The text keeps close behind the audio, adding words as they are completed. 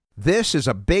This is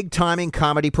a big-timing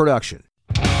comedy production.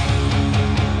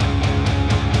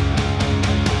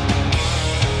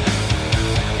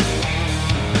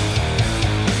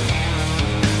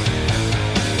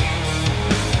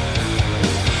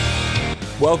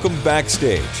 Welcome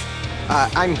Backstage.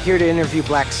 I'm here to interview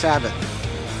Black Sabbath.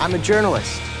 I'm a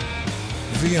journalist.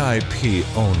 VIP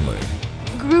only.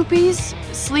 Groupies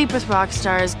sleep with rock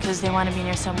stars because they want to be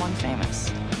near someone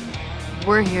famous.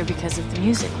 We're here because of the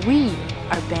music. We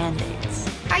are Band-Aids.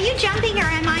 Are you jumping or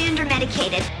am I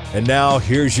under-medicated? And now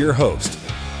here's your host,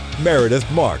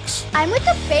 Meredith Marks. I'm with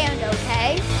the band,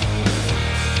 okay?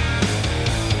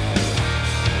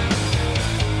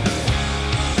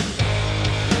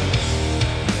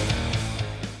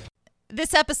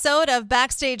 This episode of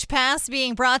Backstage Pass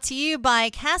being brought to you by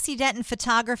Cassie Denton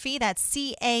Photography. That's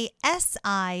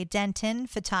C-A-S-I Denton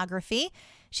Photography.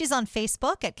 She's on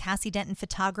Facebook at Cassie Denton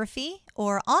Photography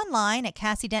or online at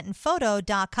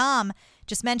CassieDentonPhoto.com.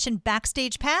 Just mention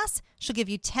Backstage Pass. She'll give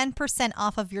you 10%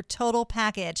 off of your total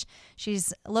package.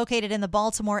 She's located in the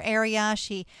Baltimore area.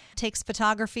 She takes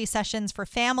photography sessions for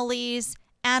families,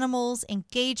 animals,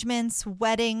 engagements,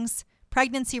 weddings,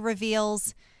 pregnancy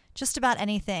reveals, just about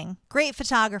anything. Great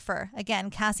photographer.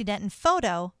 Again,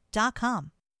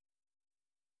 CassieDentonPhoto.com.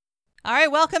 All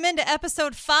right, welcome into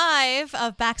episode 5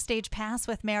 of Backstage Pass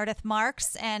with Meredith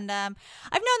Marks. And I've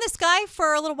known this guy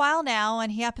for a little while now,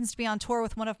 and he happens to be on tour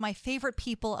with one of my favorite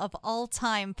people of all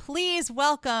time. Please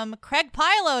welcome Craig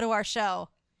Pilo to our show.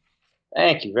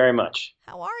 Thank you very much.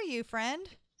 How are you, friend?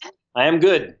 I am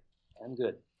good. I'm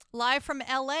good. Live from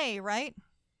L.A., right?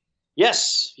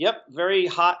 Yes. Yep. Very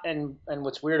hot and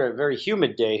what's weird, a very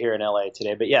humid day here in LA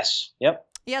today. But yes. Yep.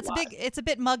 Yeah, it's a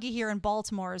bit muggy here in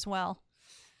Baltimore as well.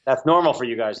 That's normal for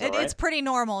you guys, though, right? It's pretty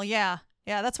normal, yeah.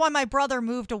 Yeah, that's why my brother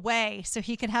moved away, so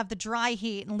he could have the dry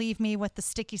heat and leave me with the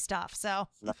sticky stuff. So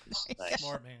nice.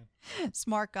 Smart man.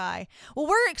 Smart guy. Well,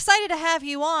 we're excited to have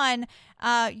you on.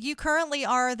 You currently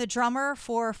are the drummer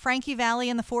for Frankie Valli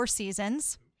and the Four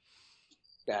Seasons.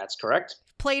 That's correct.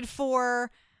 Played for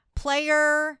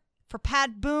Player, for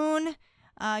Pat Boone.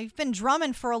 You've been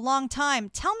drumming for a long time.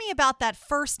 Tell me about that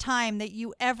first time that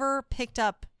you ever picked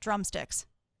up drumsticks.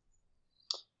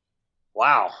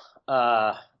 Wow.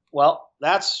 Well,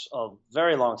 that's a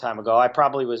very long time ago. I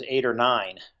probably was 8 or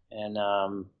 9. And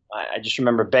I just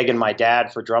remember begging my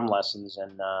dad for drum lessons.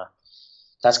 And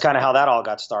that's kind of how that all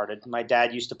got started. My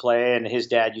dad used to play and his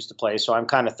dad used to play. So I'm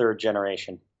kind of third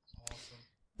generation. Awesome.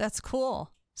 That's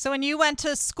cool. So when you went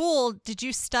to school, did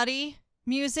you study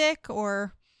music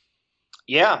or?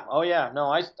 Yeah. Oh, yeah.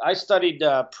 No, I studied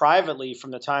privately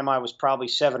from the time I was probably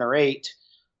 7 or 8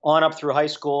 on up through high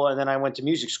school. And then I went to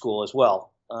music school as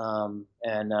well. And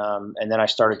then I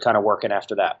started kind of working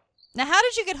after that. Now, how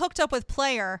did you get hooked up with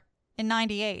Player in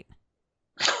 98?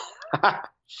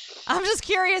 I'm just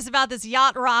curious about this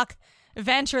yacht rock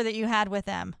venture that you had with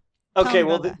them. Okay,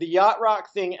 well, the yacht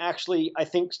rock thing actually, I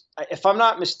think, if I'm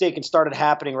not mistaken, started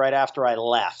happening right after I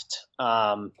left.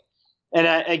 And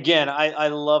I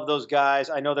love those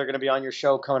guys. I know they're going to be on your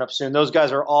show coming up soon. Those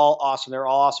guys are all awesome. They're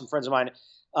all awesome friends of mine.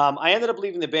 I ended up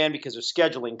leaving the band because of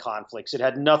scheduling conflicts. It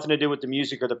had nothing to do with the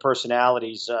music or the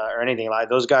personalities or anything like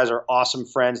that. Those guys are awesome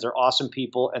friends. They're awesome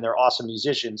people, and they're awesome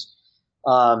musicians.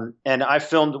 And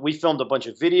we filmed a bunch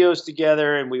of videos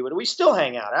together, and we still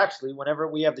hang out actually whenever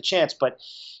we have the chance. But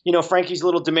Frankie's a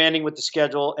little demanding with the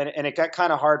schedule, and it got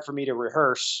kind of hard for me to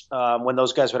rehearse when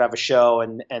those guys would have a show,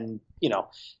 and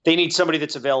they need somebody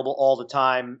that's available all the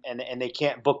time, and they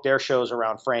can't book their shows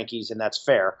around Frankie's, and that's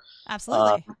fair.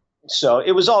 Absolutely. So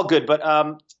it was all good. But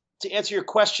to answer your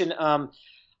question,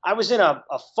 I was in a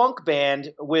funk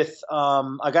band with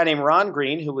a guy named Ron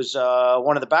Green, who was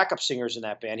one of the backup singers in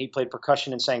that band. He played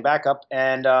percussion and sang backup.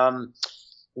 And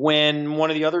when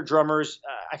one of the other drummers,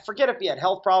 I forget if he had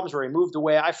health problems or he moved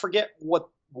away. I forget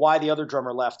why the other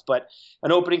drummer left. But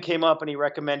an opening came up and he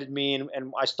recommended me,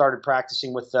 and I started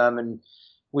practicing with them. And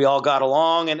we all got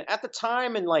along. And at the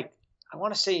time, in I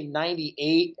want to say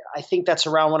 98, I think that's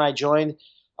around when I joined.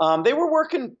 They were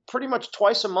working pretty much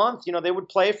twice a month. They would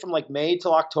play from May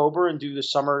till October and do the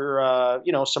summer,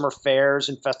 summer fairs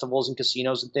and festivals and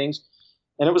casinos and things.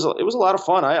 And it was a lot of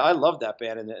fun. I loved that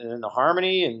band and the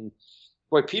harmony, and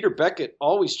boy, Peter Beckett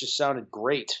always just sounded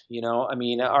great.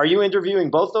 Are you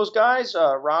interviewing both those guys,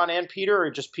 Ron and Peter,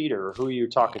 or just Peter? Or who are you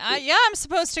talking to? Yeah, I'm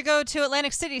supposed to go to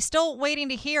Atlantic City. Still waiting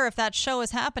to hear if that show is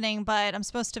happening, but I'm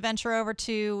supposed to venture over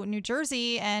to New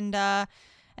Jersey and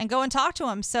go and talk to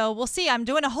him. So we'll see. I'm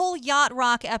doing a whole Yacht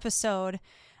Rock episode.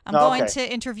 I'm going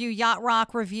to interview Yacht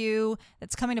Rock Review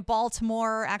that's coming to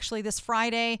Baltimore actually this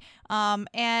Friday.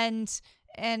 And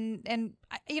the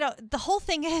whole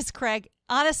thing is, Craig,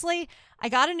 honestly, I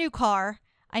got a new car.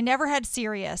 I never had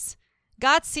Sirius.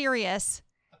 Got Sirius.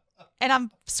 And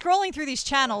I'm scrolling through these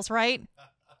channels, right?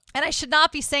 And I should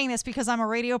not be saying this because I'm a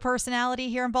radio personality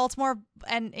here in Baltimore.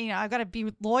 And, I've got to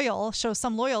be loyal, show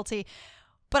some loyalty.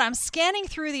 But I'm scanning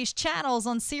through these channels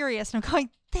on Sirius and I'm going,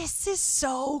 this is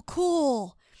so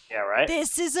cool. Yeah, right?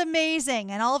 This is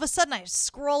amazing. And all of a sudden I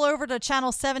scroll over to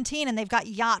channel 17 and they've got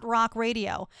Yacht Rock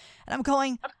Radio. And I'm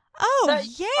going, oh,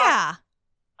 yeah.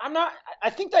 I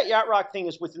think that Yacht Rock thing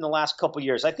is within the last couple of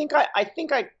years. I think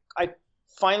I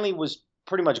finally was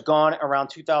pretty much gone around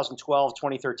 2012,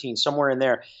 2013, somewhere in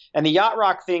there. And the Yacht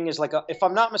Rock thing is like, if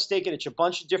I'm not mistaken, it's a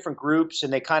bunch of different groups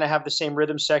and they kind of have the same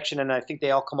rhythm section. And I think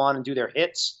they all come on and do their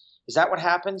hits. Is that what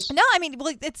happens? No, I mean,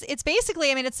 well, it's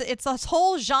basically, I mean, it's this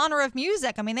whole genre of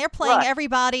music. I mean, they're playing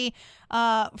everybody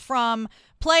from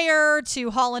Player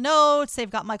to Hall & Oates. They've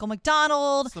got Michael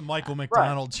McDonald. It's the Michael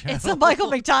McDonald channel. It's the Michael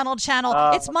McDonald channel.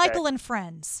 It's Michael and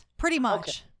Friends, pretty much.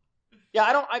 Okay.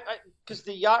 Yeah, because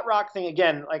the Yacht Rock thing,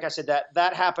 again, like I said,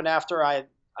 that happened after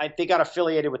they got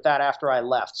affiliated with that after I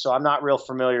left. So I'm not real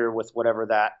familiar with whatever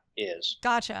that is.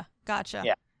 Gotcha.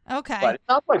 Yeah. Okay. But it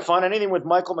sounds like fun. Anything with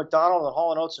Michael McDonald and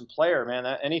Hall & Oates and Player, man.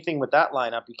 Anything with that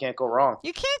lineup, you can't go wrong.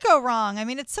 You can't go wrong. I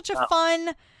mean, it's such a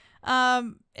fun.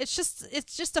 It's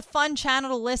just a fun channel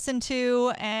to listen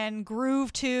to and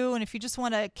groove to, and if you just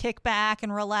want to kick back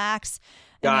and relax,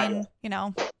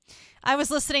 I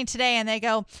was listening today, and they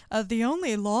go, the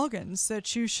only Loggins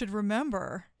that you should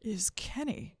remember is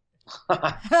Kenny.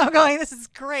 I'm going, this is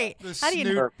great. The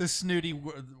snooty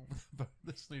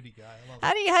guy. I love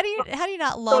it. How do you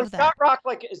not love that? Yacht Rock,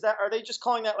 are they just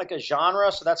calling that like a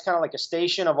genre? So that's kind of like a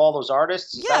station of all those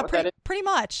artists? Is that what that is? Pretty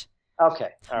much. Okay.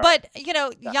 All right.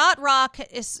 But, Yacht Rock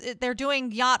they're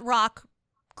doing Yacht Rock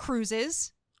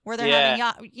cruises where they're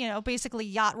having basically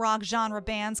Yacht Rock genre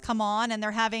bands come on and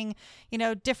they're having,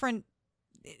 different.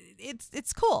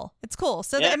 It's cool. It's cool.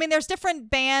 So there's different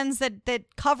bands that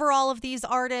cover all of these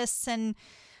artists and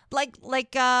like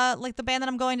the band that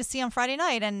I'm going to see on Friday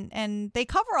night and they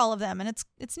cover all of them and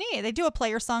it's neat. They do a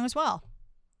Player song as well.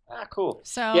 Ah, cool.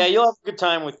 So yeah, you'll have a good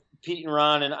time with Pete and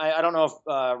Ron, and I don't know if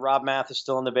Rob Math is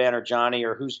still in the band or Johnny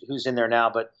or who's in there now,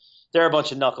 but they're a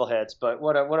bunch of knuckleheads. But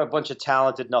what a bunch of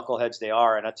talented knuckleheads they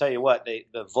are. And I tell you what,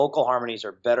 the vocal harmonies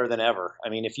are better than ever. I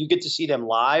mean, if you get to see them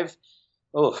live,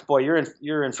 oh boy,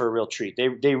 you're in for a real treat.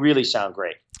 They really sound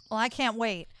great. Well, I can't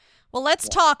wait. Well, let's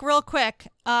talk real quick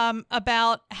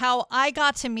about how I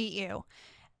got to meet you.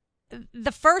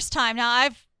 The first time, now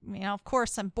of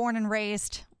course, I'm born and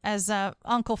raised as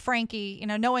Uncle Frankie,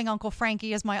 knowing Uncle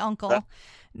Frankie is my uncle.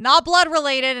 Not blood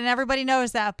related, and everybody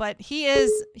knows that, but he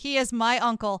is my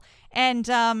uncle. And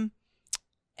so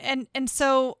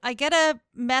I get a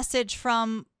message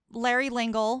from Larry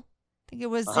Lingle. I think it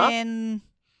was in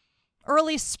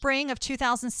early spring of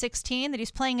 2016 that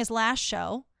he's playing his last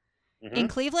show in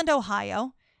Cleveland,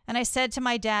 Ohio. And I said to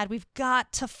my dad, we've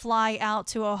got to fly out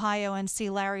to Ohio and see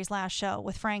Larry's last show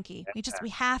with Frankie. We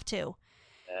have to.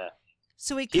 Yeah.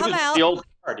 So he was out. The old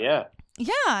card, yeah.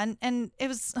 Yeah, and it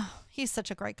was he's such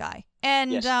a great guy.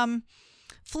 And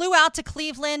flew out to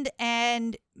Cleveland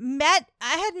and met.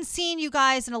 I hadn't seen you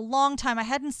guys in a long time. I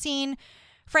hadn't seen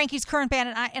Frankie's current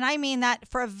band, and I mean that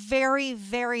for a very,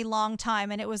 very long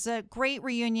time. And it was a great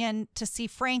reunion to see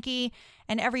Frankie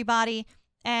and everybody.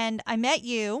 And I met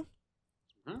you,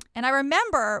 and I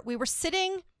remember we were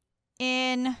sitting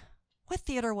in, what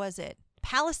theater was it?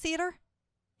 Palace Theater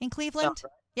in Cleveland? Sounds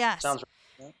right. Yes. Sounds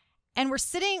right. Yeah. And we're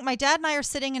sitting, my dad and I are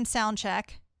sitting in sound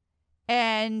check,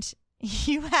 and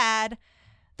you had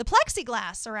the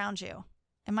plexiglass around you.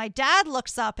 And my dad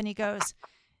looks up and he goes,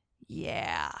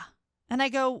 yeah. And I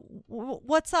go,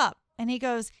 what's up? And he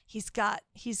goes, he's got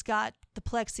the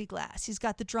plexiglass. He's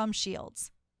got the drum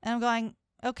shields. And I'm going,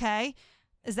 okay,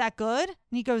 is that good?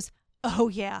 And he goes, oh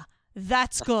yeah,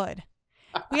 that's good.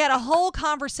 We had a whole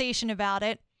conversation about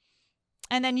it.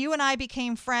 And then you and I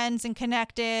became friends and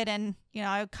connected. And,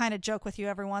 I kind of joke with you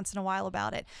every once in a while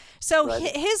about it. So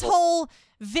his whole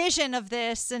vision of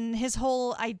this and his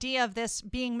whole idea of this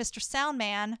being Mr.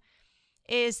 Soundman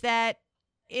is that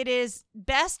it is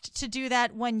best to do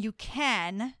that when you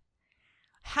can.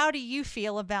 How do you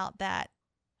feel about that?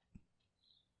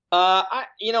 I'm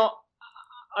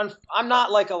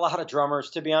not like a lot of drummers,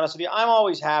 to be honest with you. I'm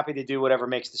always happy to do whatever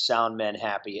makes the sound men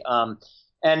happy.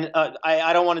 And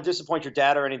I don't want to disappoint your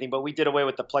dad or anything, but we did away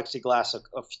with the plexiglass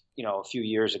a few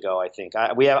years ago. I think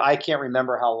I can't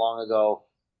remember how long ago.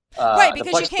 Right,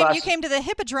 because you came to the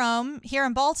Hippodrome here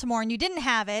in Baltimore and you didn't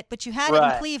have it, but you had it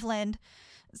in Cleveland.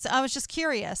 So I was just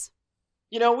curious.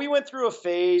 We went through a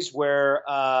phase where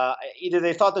either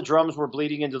they thought the drums were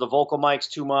bleeding into the vocal mics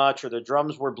too much, or the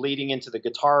drums were bleeding into the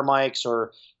guitar mics,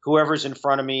 or whoever's in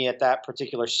front of me at that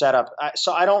particular setup.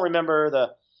 So I don't remember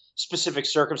the specific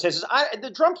circumstances. The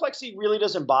drum plexi really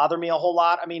doesn't bother me a whole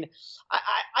lot. I mean,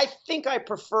 I think I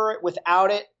prefer it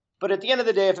without it. But at the end of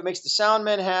the day, if it makes the sound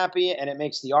men happy and it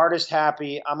makes the artist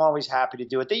happy, I'm always happy to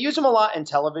do it. They use them a lot in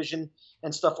television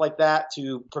and stuff like that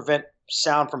to prevent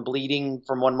sound from bleeding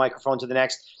from one microphone to the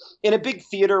next. In a big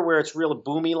theater where it's real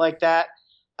boomy like that,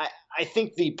 I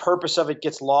think the purpose of it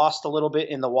gets lost a little bit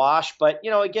in the wash. But,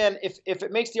 again, if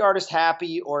it makes the artist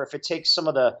happy, or if it takes some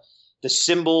of the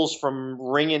cymbals from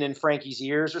ringing in Frankie's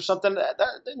ears or something,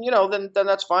 then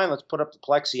that's fine. Let's put up the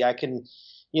plexi. I can,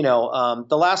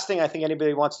 the last thing I think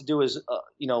anybody wants to do is,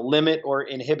 limit or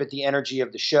inhibit the energy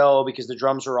of the show because the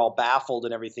drums are all baffled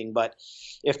and everything. But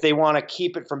if they want to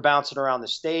keep it from bouncing around the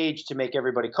stage to make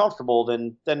everybody comfortable,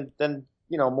 then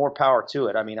more power to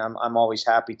it. I mean, I'm always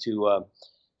happy to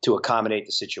accommodate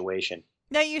the situation.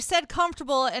 Now, you said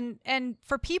comfortable, and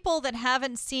for people that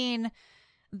haven't seen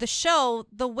the show,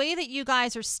 the way that you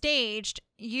guys are staged,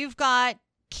 you've got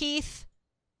Keith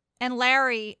and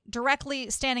Larry directly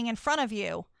standing in front of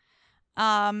you.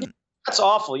 That's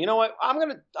awful. You know what? I'm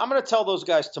gonna tell those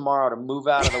guys tomorrow to move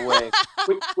out of the way.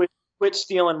 Quit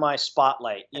stealing my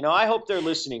spotlight. I hope they're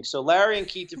listening. So Larry and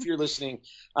Keith, if you're listening,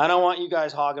 I don't want you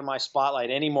guys hogging my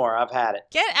spotlight anymore. I've had it.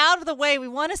 Get out of the way. We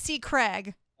want to see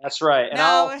Craig. That's right. And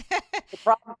no.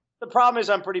 The problem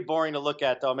is I'm pretty boring to look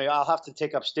at, though. Maybe I'll have to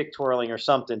take up stick twirling or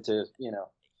something to,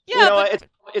 Yeah,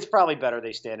 it's probably better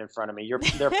they stand in front of me.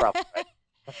 They're probably right.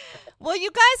 Well, you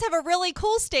guys have a really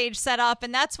cool stage set up,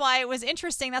 and that's why it was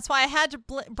interesting. That's why I had to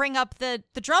bring up the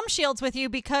drum shields with you,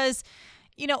 because,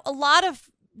 a lot of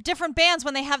different bands,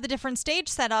 when they have the different stage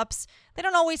setups, they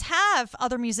don't always have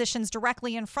other musicians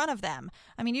directly in front of them.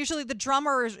 I mean, usually the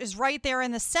drummer is right there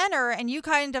in the center, and you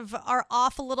kind of are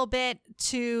off a little bit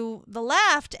to the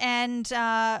left, and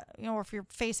or if you're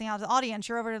facing out to the audience,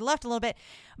 you're over to the left a little bit.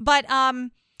 But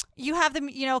you have them,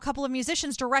 a couple of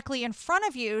musicians directly in front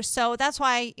of you. So that's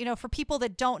why, for people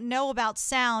that don't know about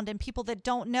sound and people that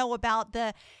don't know about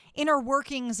the inner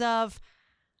workings of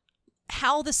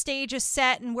how the stage is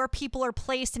set and where people are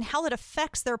placed and how it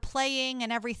affects their playing and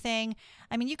everything.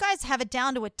 I mean, you guys have it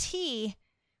down to a T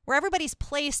where everybody's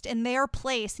placed in their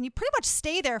place, and you pretty much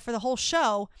stay there for the whole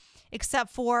show,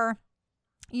 except for,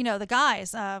 the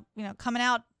guys, coming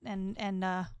out and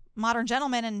Modern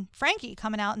Gentlemen and Frankie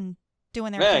coming out and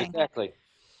doing their thing. Exactly.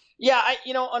 Yeah,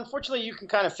 unfortunately, you can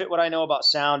kind of fit what I know about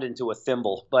sound into a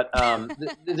thimble. But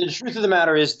the truth of the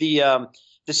matter is the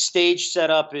stage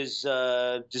setup is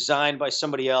designed by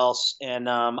somebody else, and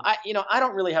I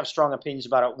don't really have strong opinions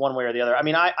about it one way or the other. I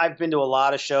mean, I've been to a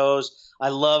lot of shows. I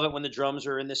love it when the drums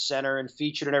are in the center and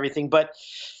featured and everything. But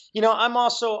I'm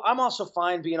also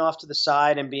fine being off to the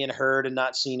side and being heard and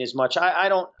not seen as much. I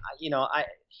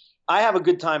have a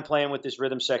good time playing with this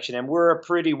rhythm section, and we're a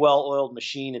pretty well-oiled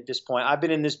machine at this point. I've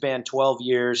been in this band 12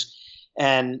 years,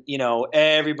 and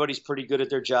everybody's pretty good at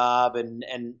their job.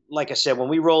 And like I said, when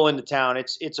we roll into town,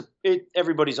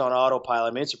 everybody's on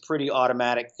autopilot. I mean, it's a pretty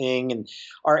automatic thing, and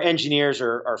our engineers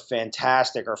are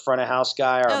fantastic. Our front of house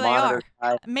guy, our monitor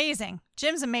guy, amazing.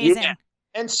 Jim's amazing. Yeah.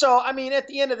 And so, I mean, at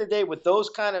the end of the day, with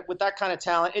that kind of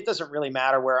talent, it doesn't really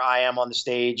matter where I am on the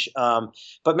stage.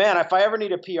 But man, if I ever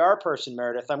need a PR person,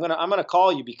 Meredith, I'm gonna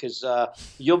call you, because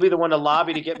you'll be the one to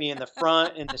lobby to get me in the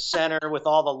front, in the center with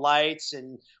all the lights,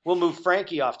 and we'll move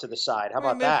Frankie off to the side. How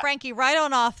about that? Move Frankie right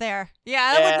on off there.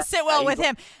 Yeah, that wouldn't sit well with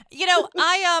him.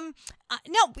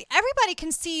 No, everybody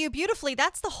can see you beautifully.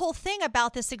 That's the whole thing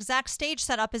about this exact stage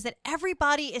setup, is that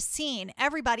everybody is seen.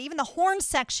 Everybody, even the horn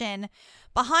section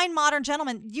behind Modern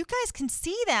Gentlemen, you guys can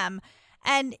see them,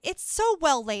 and it's so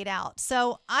well laid out.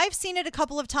 So I've seen it a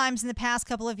couple of times in the past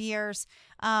couple of years,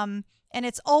 and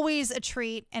it's always a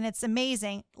treat, and it's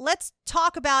amazing. Let's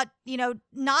talk about,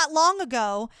 not long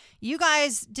ago, you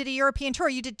guys did a European tour.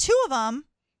 You did 2 of them,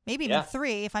 maybe even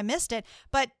 3 if I missed it,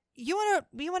 but you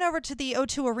went over to the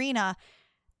O2 Arena.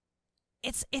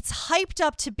 It's hyped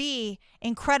up to be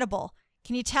incredible.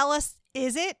 Can you tell us,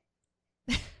 is it?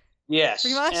 Yes.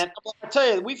 Pretty much? And I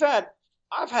tell you,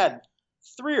 I've had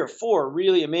 3 or 4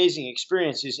 really amazing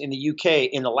experiences in the UK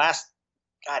in the last,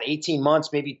 18 months,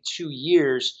 maybe 2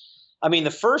 years. I mean,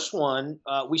 the first one,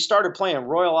 we started playing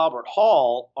Royal Albert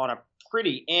Hall on a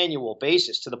pretty annual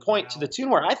basis, to the tune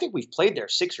where I think we've played there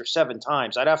 6 or 7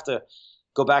 times. I'd have to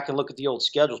go back and look at the old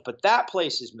schedules, but that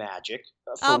place is magic,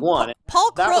 for one.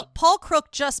 Paul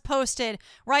Crook just posted,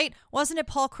 right? Wasn't it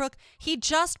Paul Crook? He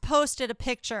just posted a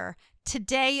picture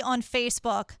today on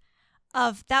Facebook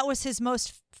of that was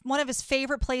one of his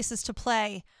favorite places to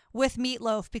play with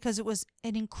Meatloaf because it was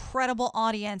an incredible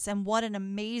audience and what an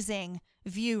amazing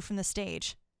view from the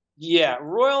stage. Yeah,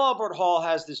 Royal Albert Hall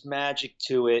has this magic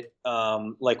to it,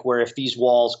 like where if these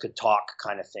walls could talk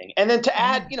kind of thing. And then to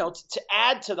add, to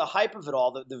add to the hype of it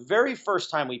all, the very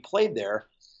first time we played there,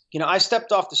 I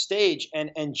stepped off the stage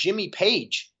and Jimmy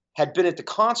Page had been at the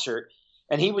concert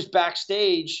and he was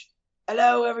backstage.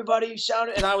 Hello, everybody.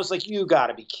 And I was like, you got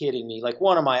to be kidding me. Like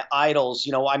one of my idols,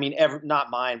 not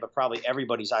mine, but probably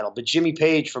everybody's idol. But Jimmy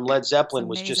Page from Led Zeppelin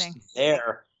was just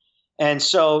there. And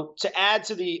so to add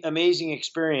to the amazing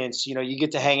experience, you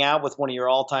get to hang out with one of your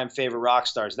all-time favorite rock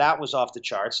stars. That was off the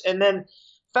charts. And then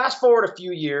fast forward a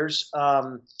few years,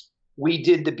 we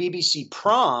did the BBC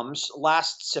Proms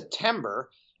last September,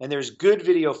 and there's good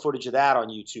video footage of that on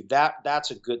YouTube. That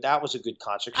was a good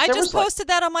concert. I just posted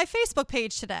that on my Facebook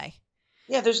page today.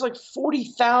 Yeah, there's like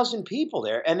 40,000 people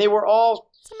there, and they were all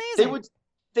 – it's amazing.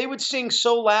 They would sing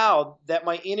so loud that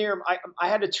my in-ear – I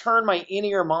had to turn my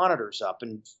in-ear monitors up.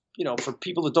 And, for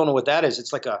people that don't know what that is,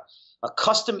 it's like a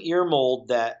custom ear mold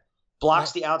that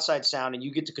blocks the outside sound, and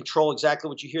you get to control exactly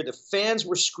what you hear. The fans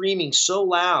were screaming so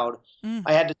loud,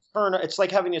 I had to turn – it's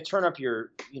like having to turn up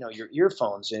your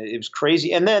earphones. And it was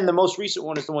crazy. And then the most recent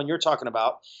one is the one you're talking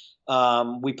about.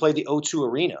 We played the O2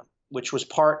 Arena, which was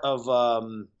part of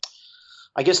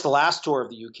I guess the last tour of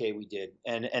the UK we did,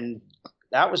 and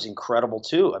that was incredible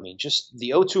too. I mean, just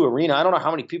the O2 Arena. I don't know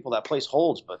how many people that place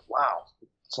holds, but wow,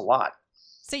 it's a lot.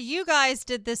 So you guys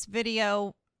did this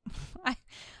video.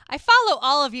 I follow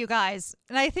all of you guys,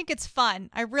 and I think it's fun.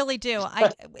 I really do.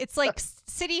 It's like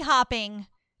city hopping,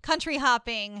 country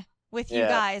hopping with you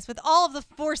guys, with all of the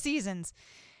 4 seasons.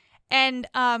 And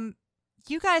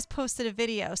you guys posted a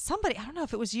video. Somebody, I don't know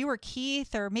if it was you or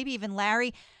Keith or maybe even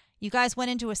Larry. You guys went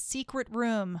into a secret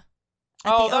room at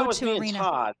the O2 that was me Arena. and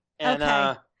Todd. And,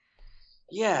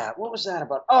 okay. What was that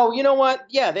about? Oh, you know what?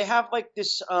 Yeah, they have like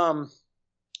this. I'm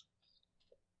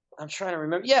trying to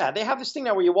remember. Yeah, they have this thing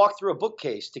now where you walk through a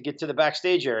bookcase to get to the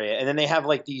backstage area, and then they have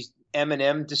like these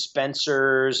M&M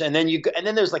dispensers, and then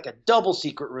there's like a double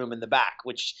secret room in the back,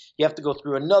 which you have to go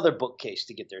through another bookcase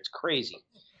to get there. It's crazy.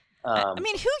 I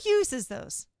mean, who uses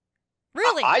those?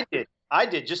 Really? I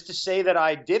did just to say that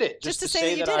I did it. Just to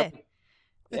say that you did it.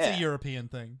 It's a European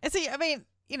thing.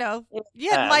 You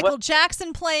had Michael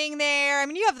Jackson playing there. I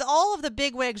mean, you have all of the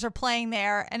bigwigs are playing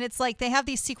there, and it's like they have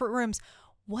these secret rooms.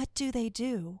 What do they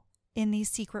do in these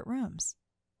secret rooms?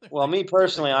 Well, me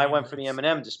personally, I went for the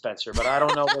M&M dispenser, but I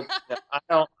don't know.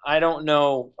 I don't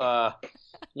know.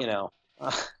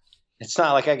 It's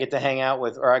not like I get to hang out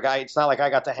with, it's not like I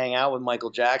got to hang out with Michael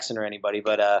Jackson or anybody.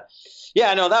 But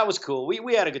that was cool.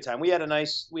 We had a good time. We had a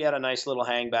nice little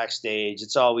hang backstage.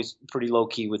 It's always pretty low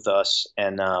key with us,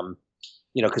 and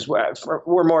because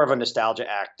we're more of a nostalgia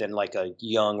act than like a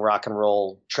young rock and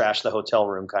roll trash the hotel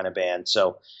room kind of band.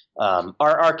 So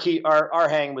our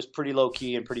hang was pretty low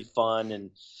key and pretty fun,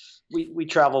 and we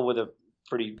travel with a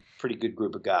pretty good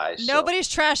group of guys. Nobody's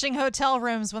trashing hotel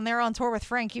rooms when they're on tour with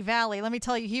Frankie Valli. Let me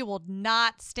tell you, he will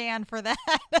not stand for that.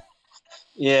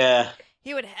 Yeah.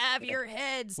 He would have your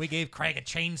heads. We gave Craig a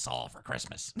chainsaw for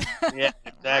Christmas. Yeah,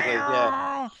 exactly.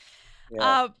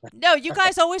 Yeah. No, you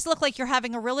guys always look like you're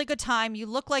having a really good time. You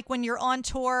look like when you're on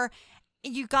tour,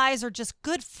 you guys are just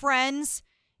good friends,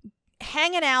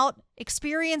 hanging out,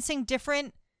 experiencing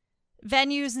different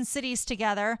venues and cities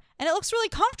together, and it looks really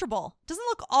comfortable. It doesn't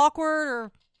look awkward,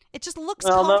 or it just looks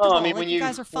comfortable. No, I mean, like you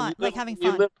guys are fun, like having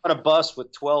fun. You live on a bus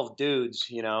with 12 dudes,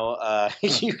 you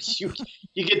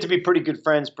get to be pretty good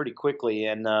friends pretty quickly,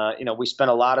 and we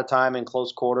spent a lot of time in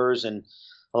close quarters and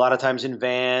a lot of times in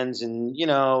vans, and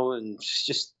and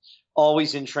just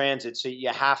always in transit. So you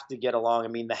have to get along. I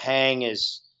mean, the hang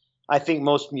is, I think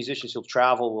most musicians who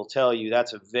travel will tell you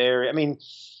that's a very, I mean,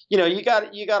 you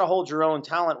got to hold your own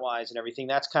talent wise and everything.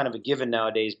 That's kind of a given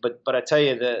nowadays. But I tell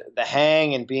you, the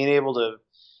hang and being able to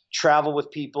travel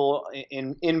with people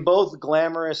in both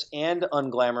glamorous and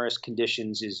unglamorous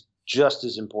conditions is just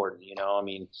as important. I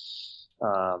mean,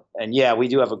 and yeah, we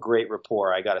do have a great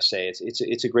rapport. I got to say,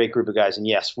 it's a great group of guys. And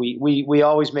yes, we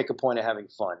always make a point of having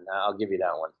fun. I'll give you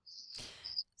that one.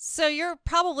 So you're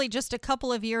probably just a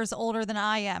couple of years older than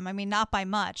I am. I mean, not by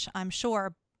much, I'm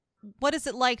sure. What is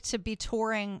it like to be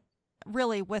touring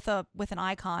really with an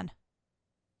icon?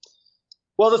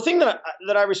 Well, the thing that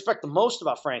I respect the most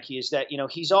about Frankie is that,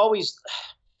 he's always,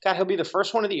 he'll be the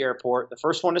first one to the airport, the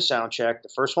first one to sound check, the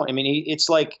first one. I mean, it's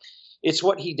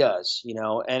what he does,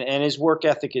 and his work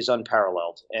ethic is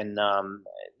unparalleled. And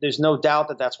there's no doubt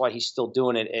that that's why he's still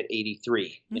doing it at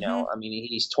 83. I mean,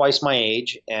 he's twice my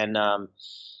age, and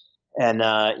And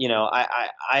I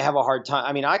have a hard time.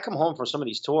 I mean, I come home from some of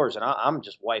these tours and I'm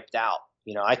just wiped out.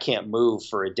 I can't move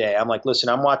for a day. I'm like, listen,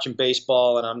 I'm watching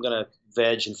baseball and I'm gonna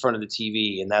veg in front of the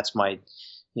TV, and that's my,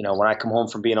 when I come home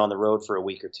from being on the road for a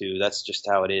week or two, that's just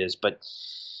how it is. But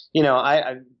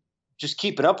I just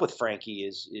keeping up with Frankie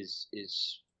is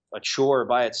a chore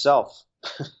by itself.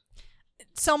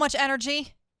 So much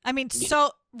energy. I mean,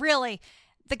 so really,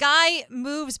 the guy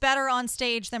moves better on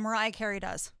stage than Mariah Carey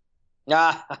does.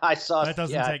 I saw that.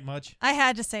 Doesn't take much. I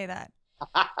had to say that.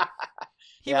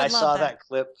 I saw that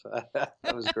clip.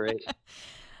 That was great.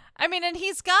 I mean, and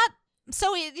he's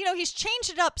changed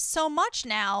it up so much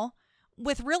now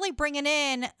with really bringing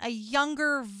in a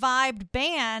younger vibed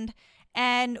band.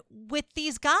 And with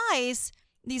these guys,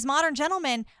 these modern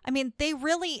gentlemen, I mean, they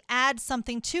really add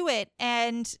something to it.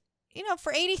 And,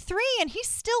 for 83, and he's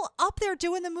still up there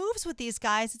doing the moves with these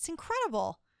guys. It's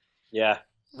incredible. Yeah.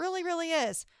 Really, really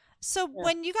is. So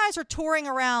when you guys are touring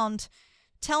around,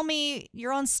 tell me,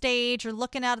 you're on stage, you're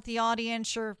looking out at the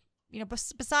audience, you're,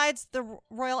 besides the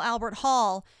Royal Albert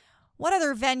Hall, what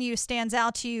other venue stands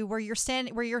out to you where you're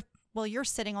sitting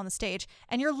on the stage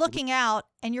and you're looking out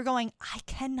and you're going, I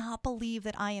cannot believe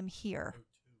that I am here?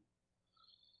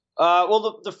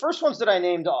 Well, the first ones that I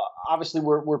named obviously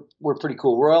were pretty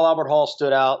cool. Royal Albert Hall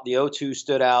stood out. The O2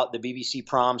 stood out. The BBC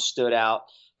Prom stood out.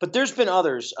 But there's been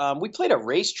others. We played a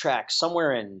racetrack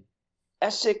somewhere in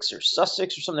Essex or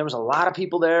Sussex or something. There was a lot of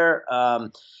people there.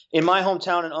 In my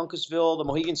hometown in Uncasville, the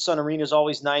Mohegan Sun Arena is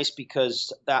always nice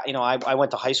because that I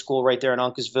went to high school right there in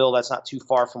Uncasville. That's not too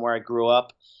far from where I grew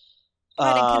up.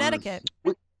 Right in Connecticut.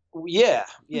 Yeah,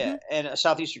 and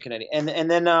southeastern Connecticut.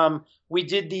 And then we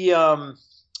did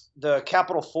the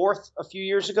Capitol Fourth a few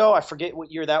years ago. I forget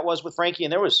what year that was with Frankie,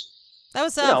 and that was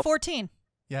 14.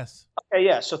 Yes. Okay,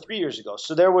 yeah. So 3 years ago.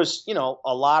 So there was,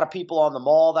 a lot of people on the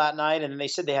mall that night, and they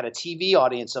said they had a TV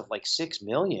audience of like 6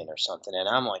 million or something. And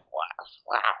I'm like, wow.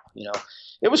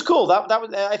 It was cool. That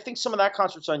was. I think some of that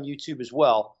concert's on YouTube as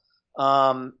well.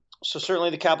 So certainly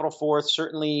the Capitol Fourth,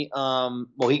 certainly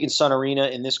Mohegan Sun Arena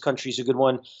in this country is a good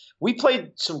one. We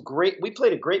played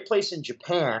a great place in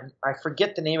Japan. I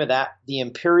forget the name of that, the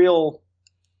Imperial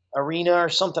Arena or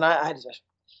something.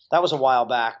 That was a while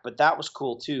back, but that was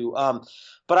cool too.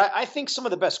 But I think some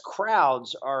of the best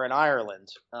crowds are in Ireland.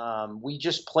 We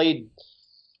just played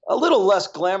a little less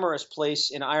glamorous place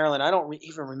in Ireland. I don't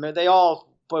even remember.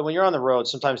 But when you're on the road,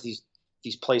 sometimes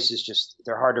these places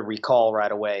they're hard to recall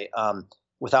right away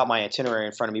without my itinerary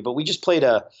in front of me. But we just played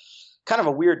a kind of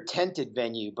a weird tented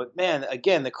venue. But man,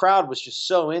 again, the crowd was just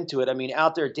so into it. I mean,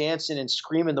 out there dancing and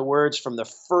screaming the words from the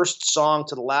first song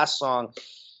to the last song.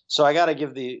 So I got to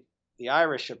give the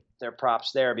Irish their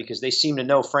props there because they seem to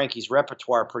know Frankie's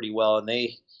repertoire pretty well, and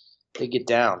they get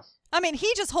down. I mean,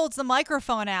 he just holds the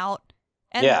microphone out,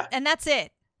 and that's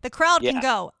it. The crowd can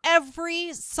go.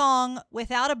 Every song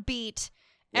without a beat,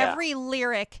 every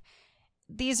lyric.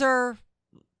 These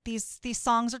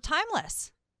songs are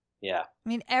timeless. Yeah. I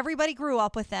mean, everybody grew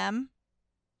up with them,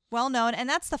 well known, and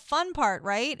that's the fun part,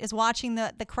 right? Is watching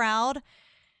the crowd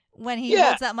when he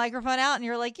holds that microphone out, and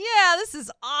you're like, "Yeah, this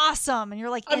is awesome," and you're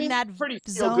like that pretty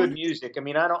zone. Feel good music. I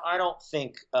mean, I don't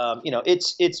think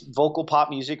it's vocal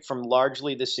pop music from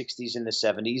largely the '60s and the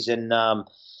 '70s, and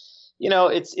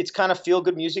it's kind of feel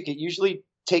good music. It usually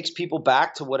takes people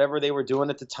back to whatever they were doing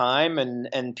at the time,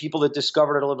 and people that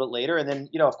discovered it a little bit later, and then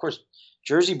of course,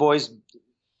 Jersey Boys,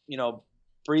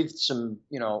 breathed some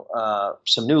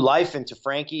new life into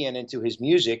Frankie and into his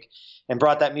music and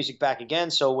brought that music back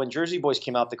again. So when Jersey Boys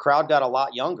came out, the crowd got a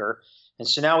lot younger. And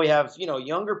so now we have,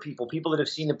 younger people that have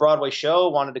seen the Broadway show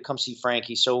wanted to come see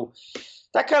Frankie. So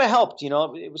that kind of helped,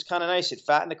 it was kind of nice. It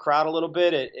fattened the crowd a little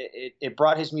bit. It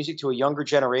brought his music to a younger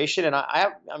generation. And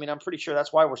I'm pretty sure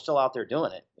that's why we're still out there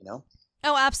doing it,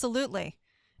 Oh, absolutely.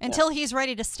 Until he's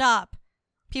ready to stop,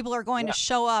 people are going to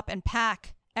show up and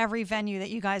pack every venue that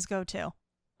you guys go to.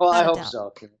 Well, I hope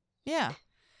so. Yeah.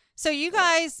 So you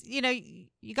guys,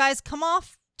 you guys come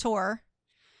off tour.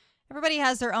 Everybody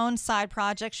has their own side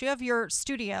projects. You have your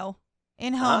studio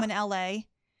in home in LA.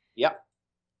 Yep.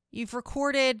 You've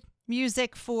recorded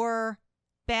music for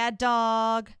Bad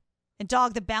Dog and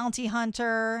Dog the Bounty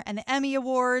Hunter and the Emmy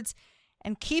Awards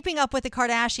and Keeping Up with the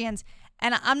Kardashians.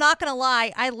 And I'm not going to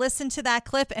lie, I listened to that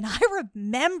clip and I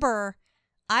remember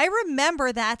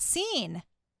that scene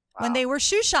when they were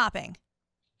shoe shopping.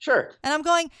 Sure. And I'm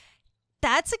going,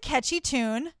 that's a catchy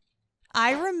tune.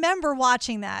 I remember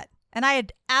watching that, and I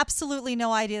had absolutely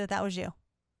no idea that was you.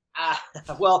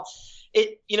 Well,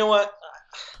 you know what?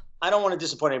 I don't want to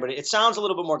disappoint anybody. It sounds a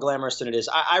little bit more glamorous than it is.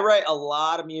 I write a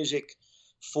lot of music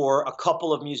for a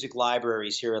couple of music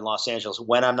libraries here in Los Angeles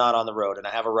when I'm not on the road, and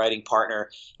I have a writing partner,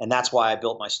 and that's why I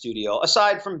built my studio.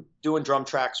 Aside from doing drum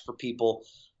tracks for people,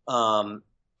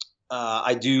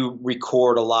 I do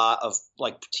record a lot of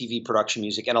like TV production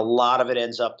music, and a lot of it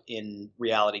ends up in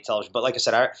reality television. But like I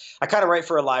said, I kind of write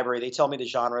for a library. They tell me the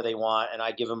genre they want, and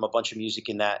I give them a bunch of music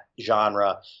in that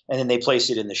genre, and then they place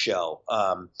it in the show.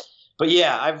 But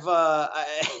yeah,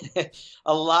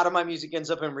 a lot of my music ends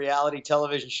up in reality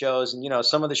television shows, and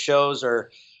some of the shows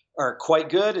are quite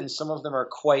good, and some of them are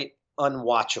quite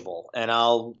unwatchable, and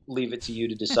I'll leave it to you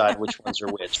to decide which ones are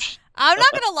which. I'm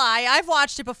not going to lie. I've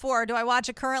watched it before. Do I watch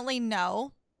it currently?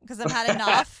 No, because I've had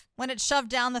enough. When it's shoved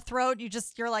down the throat,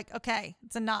 you're like, okay,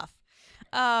 it's enough.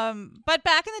 But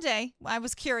back in the day, I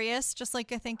was curious, just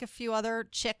like I think a few other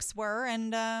chicks were.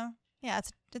 And yeah,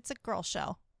 it's a girl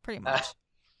show, pretty much.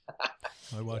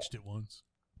 I watched it once.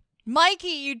 Mikey,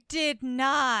 you did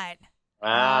not.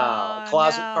 Wow.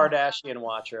 Closet Kardashian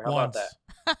watcher. How about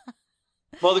that?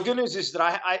 Well, the good news is that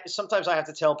I sometimes I have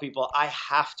to tell people I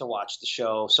have to watch the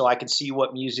show so I can see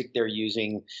what music they're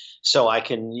using, so I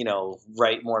can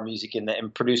write more music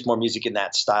and produce more music in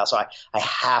that style. So I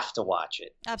have to watch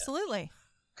it. Absolutely,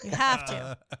 you have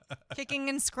to. Kicking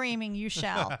and screaming, you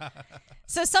shall.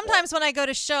 So sometimes when I go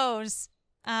to shows,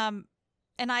 and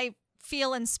I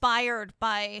feel inspired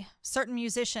by certain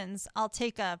musicians, I'll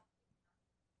take a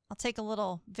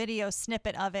little video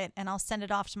snippet of it and I'll send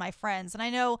it off to my friends. And I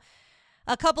know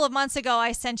a couple of months ago,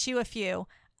 I sent you a few.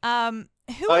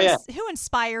 Who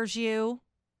inspires you?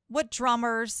 What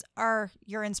drummers are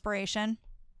your inspiration?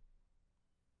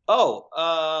 Well,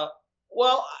 I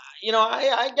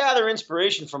gather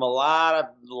inspiration from a lot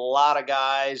of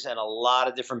guys and a lot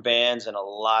of different bands and a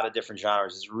lot of different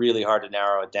genres. It's really hard to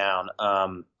narrow it down.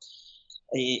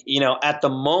 At the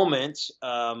moment,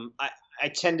 I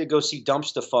tend to go see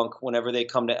Dumpster Funk whenever they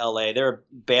come to LA. They're a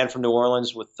band from New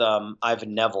Orleans with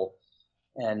Ivan Neville.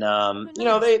 And,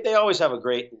 they always have a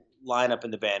great lineup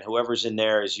in the band. Whoever's in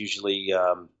there is usually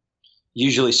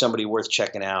somebody worth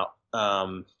checking out.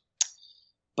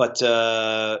 But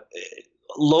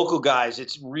local guys,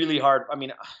 it's really hard. I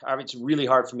mean, it's really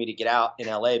hard for me to get out in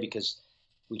LA because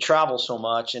we travel so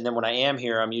much. And then when I am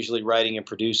here, I'm usually writing and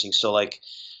producing. So like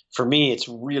for me, it's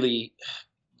really,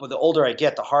 but the older I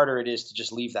get, the harder it is to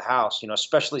just leave the house,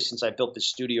 especially since I built this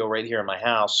studio right here in my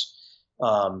house.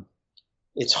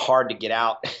 It's hard to get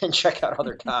out and check out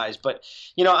other guys. But,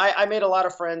 I made a lot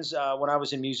of friends when I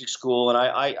was in music school, and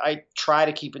I try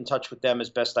to keep in touch with them as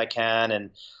best I can.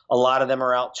 And a lot of them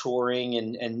are out touring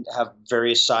and have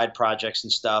various side projects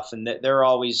and stuff. And they're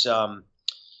always,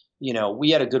 we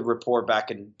had a good rapport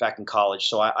back in college.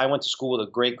 So I went to school with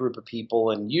a great group of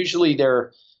people, and usually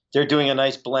they're doing a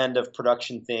nice blend of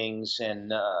production things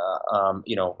and,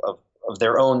 of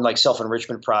their own like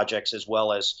self-enrichment projects, as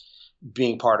well as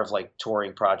being part of like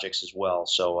touring projects as well.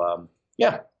 So,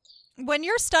 yeah. When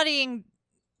you're studying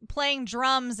playing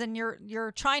drums and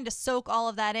you're trying to soak all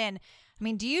of that in, I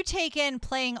mean, do you take in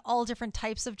playing all different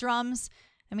types of drums?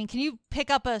 I mean, can you pick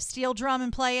up a steel drum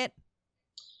and play it?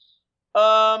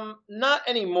 Not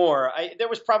anymore. There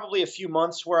was probably a few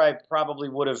months where I probably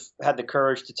would have had the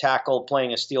courage to tackle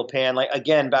playing a steel pan. Like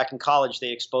again, back in college,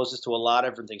 they exposed us to a lot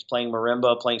of different things, playing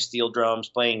marimba, playing steel drums,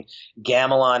 playing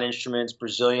gamelan instruments,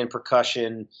 Brazilian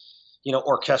percussion,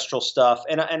 orchestral stuff.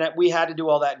 And we had to do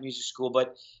all that in music school.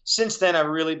 But since then I've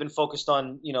really been focused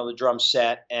on, the drum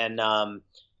set. And,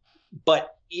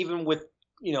 but even with,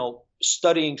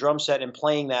 studying drum set and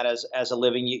playing that as a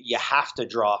living, you have to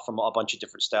draw from a bunch of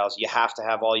different styles. You have to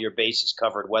have all your bases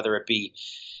covered, whether it be,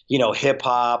 hip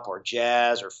hop or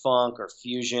jazz or funk or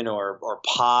fusion or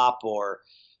pop or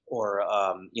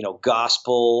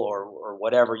gospel or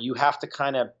whatever. You have to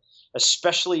kind of,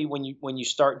 especially when you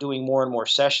start doing more and more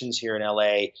sessions here in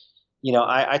LA.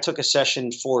 I took a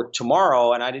session for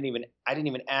tomorrow, and I didn't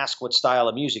even ask what style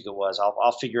of music it was.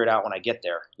 I'll figure it out when I get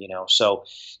there. So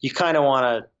you kind of want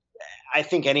to. I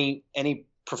think any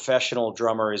professional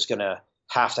drummer is going to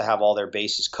have all their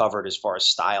bases covered as far as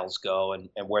styles go and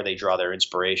where they draw their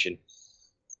inspiration.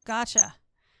 Gotcha.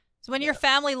 So when your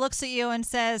family looks at you and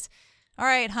says, all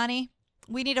right, honey,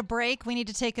 we need a break. We need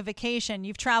to take a vacation.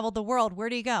 You've traveled the world. Where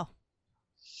do you go?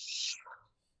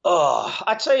 Oh,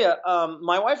 I tell you,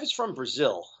 my wife is from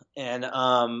Brazil, and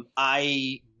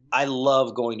I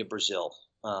love going to Brazil.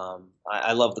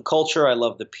 I love the culture. I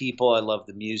love the people. I love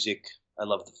the music. I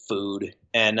love the food,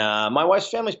 and my wife's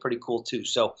family's pretty cool too.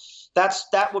 So that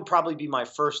would probably be my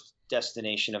first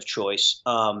destination of choice.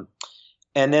 And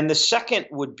then the second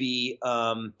would be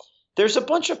there's a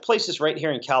bunch of places right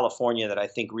here in California that I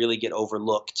think really get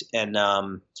overlooked, and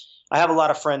I have a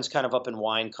lot of friends kind of up in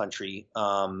wine country,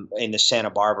 in the Santa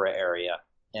Barbara area.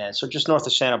 And so just north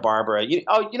of Santa Barbara, you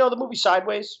know the movie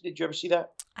Sideways? Did you ever see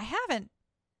that? I haven't.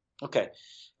 Okay.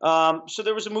 So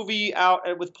there was a movie out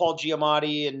with Paul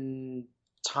Giamatti and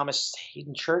Thomas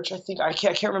Hayden Church, I think. I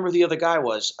can't remember who the other guy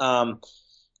was.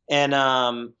 There's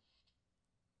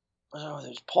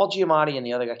Paul Giamatti and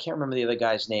the other guy. I can't remember the other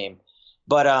guy's name.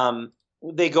 But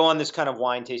they go on this kind of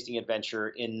wine tasting adventure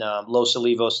in Los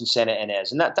Olivos and Santa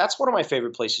Ynez. And that's one of my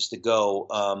favorite places to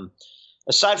go.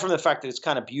 Aside from the fact that it's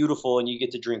kind of beautiful and you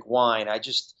get to drink wine,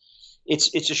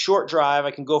 it's a short drive.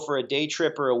 I can go for a day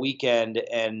trip or a weekend,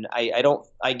 and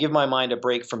I give my mind a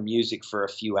break from music for a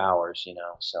few hours,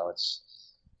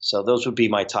 So those would be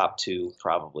my top two,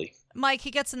 probably. Mike,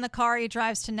 he gets in the car, he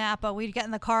drives to Napa. We get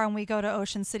in the car and we go to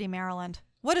Ocean City, Maryland.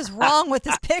 What is wrong with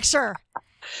this picture?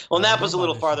 Well, Napa's a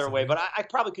little farther away, but I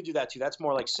probably could do that too. That's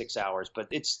more like 6 hours,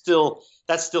 but that's still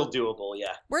doable.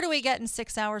 Yeah. Where do we get in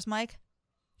 6 hours, Mike?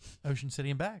 Ocean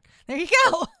City and back. There you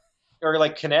go. Or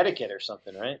like Connecticut or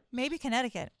something, right? Maybe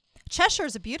Connecticut. Cheshire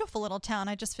is a beautiful little town.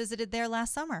 I just visited there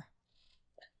last summer.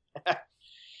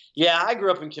 Yeah, I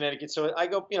grew up in Connecticut, so I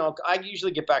go. I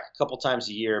usually get back a couple times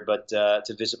a year, but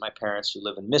to visit my parents who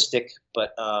live in Mystic.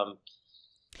 But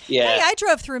yeah. Hey, I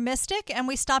drove through Mystic, and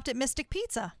we stopped at Mystic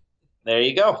Pizza. There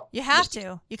you go. You have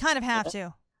to. You kind of have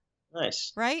to.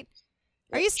 Nice. Right?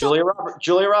 Are you still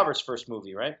Julia Roberts' first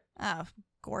movie, right? Oh,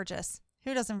 gorgeous.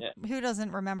 Who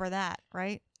doesn't remember that,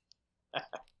 right?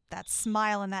 That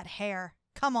smile and that hair.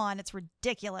 Come on, it's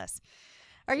ridiculous.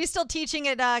 Are you still teaching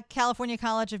at California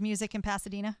College of Music in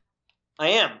Pasadena? I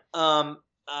am.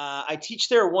 I teach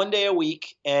there 1 day a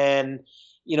week, and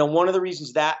one of the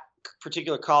reasons that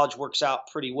particular college works out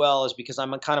pretty well is because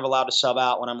I'm kind of allowed to sub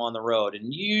out when I'm on the road,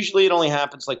 and usually it only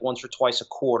happens like once or twice a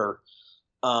quarter.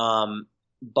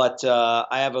 But I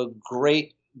have a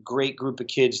great group of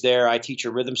kids there. I teach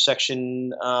a rhythm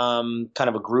section, kind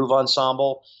of a groove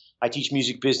ensemble. I teach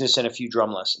music business and a few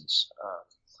drum lessons.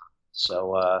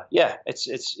 Yeah,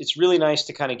 it's really nice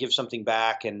to kind of give something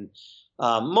back. And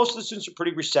most of the students are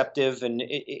pretty receptive, and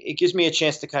it gives me a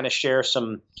chance to kind of share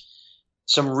some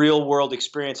real world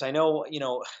experience. I know,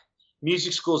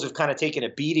 music schools have kind of taken a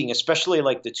beating, especially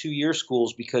like the 2-year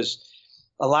schools, because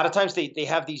a lot of times they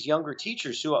have these younger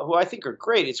teachers who I think are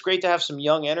great. It's great to have some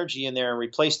young energy in there and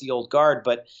replace the old guard.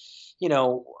 But,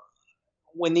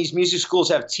 when these music schools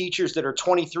have teachers that are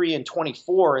 23 and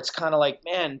 24, it's kind of like,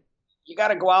 man, you got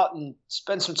to go out and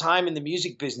spend some time in the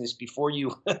music business before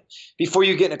you get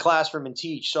in a classroom and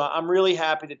teach. So I'm really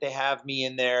happy that they have me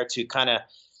in there to kind of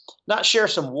not share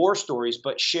some war stories,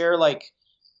 but share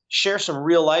some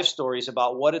real life stories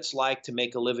about what it's like to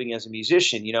make a living as a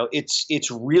musician. It's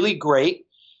really great,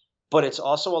 but it's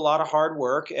also a lot of hard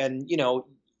work, and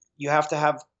you have to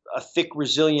have a thick,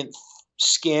 resilient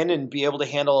skin and be able to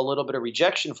handle a little bit of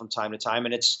rejection from time to time,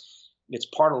 and it's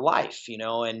part of life,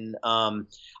 and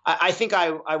I think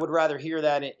I would rather hear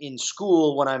that in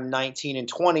school when I'm 19 and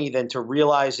 20 than to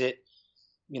realize it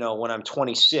when I'm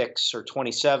 26 or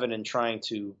 27 and trying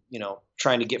to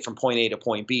get from point A to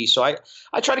point B. So I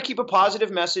try to keep a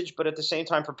positive message, but at the same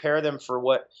time prepare them for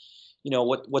what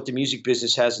the music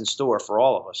business has in store for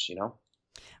all of us,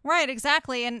 Right,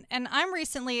 exactly. And I'm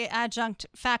recently adjunct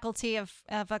faculty of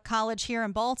a college here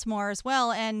in Baltimore as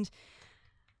well. And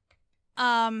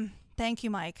thank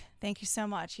you, Mike. Thank you so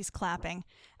much. He's clapping.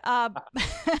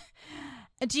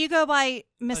 Do you go by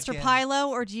Mr. Pilo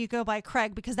or do you go by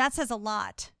Craig? Because that says a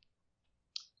lot.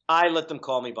 I let them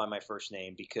call me by my first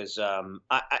name because I'm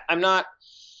not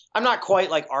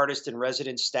quite like artist in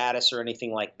residence status or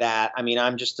anything like that. I mean,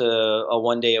 I'm just a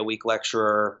 1 day a week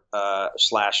lecturer /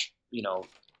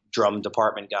 drum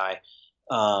department guy.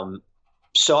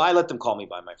 So I let them call me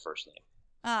by my first name.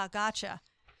 Ah, gotcha.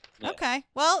 Yeah. Okay.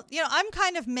 Well, I'm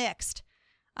kind of mixed.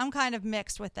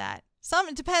 With that.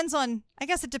 It depends on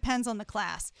the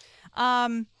class.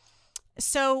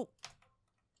 So,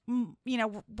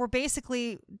 we're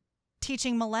basically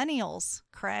teaching millennials,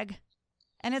 Craig,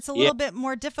 and it's a little bit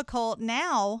more difficult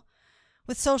now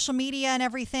with social media and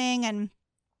everything, and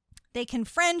they can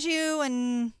friend you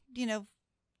and,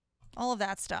 all of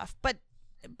that stuff. But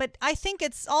I think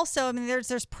it's also,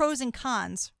 there's pros and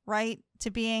cons, right, to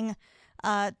being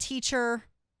a teacher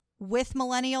with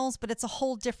millennials, but it's a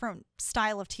whole different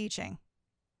style of teaching,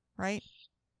 right?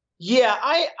 Yeah,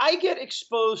 I get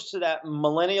exposed to that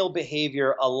millennial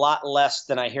behavior a lot less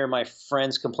than I hear my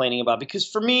friends complaining about, because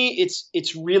for me,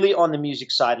 it's really on the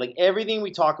music side. Like everything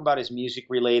we talk about is music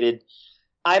related.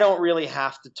 I don't really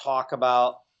have to talk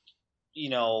about,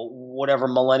 whatever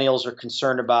millennials are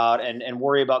concerned about and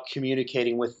worry about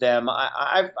communicating with them.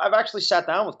 I've actually sat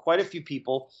down with quite a few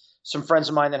people some friends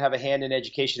of mine that have a hand in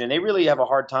education, and they really have a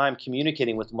hard time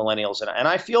communicating with millennials, and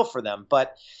I feel for them.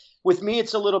 But with me,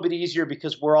 it's a little bit easier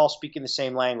because we're all speaking the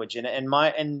same language, and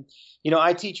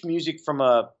I teach music from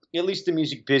at least the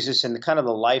music business and the kind of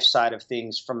the life side of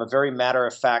things from a very matter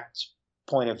of fact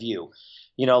point of view.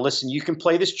 Listen, you can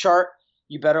play this chart.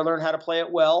 You better learn how to play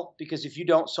it well, because if you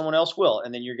don't, someone else will,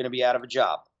 and then you're going to be out of a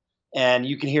job. And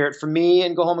you can hear it from me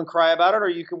and go home and cry about it, or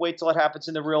you can wait till it happens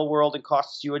in the real world and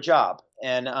costs you a job.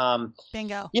 And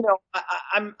bingo.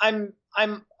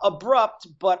 I'm abrupt,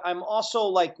 but I'm also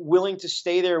like willing to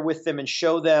stay there with them and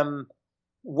show them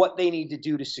what they need to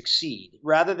do to succeed,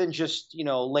 rather than just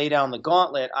lay down the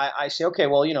gauntlet. I say, okay,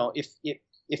 well,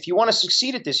 if you want to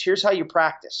succeed at this, here's how you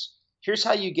practice. Here's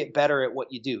how you get better at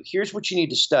what you do. Here's what you need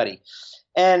to study.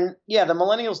 And yeah, the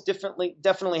millennials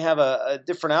definitely have a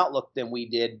different outlook than we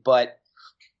did, but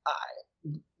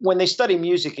when they study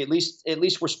music, at least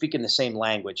we're speaking the same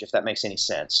language, if that makes any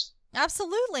sense.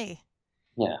 Absolutely.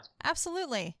 Yeah.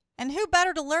 Absolutely. And who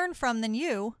better to learn from than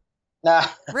you?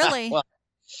 Really?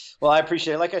 Well, I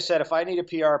appreciate it. Like I said, if I need a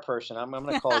PR person, I'm going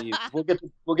to call you. We'll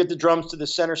get the drums to the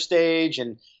center stage,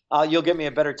 and you'll get me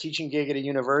a better teaching gig at a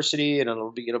university, and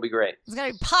it'll be great. It's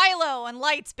gonna be Pilo and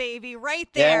lights, baby, right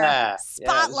there. Yeah,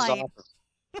 spotlight. Yeah,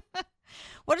 this is awesome.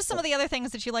 What are some of the other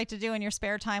things that you like to do in your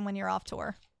spare time when you're off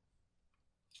tour?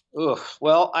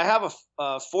 Well, I have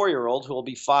a 4-year-old who will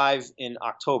be 5 in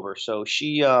October. So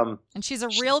she and she's a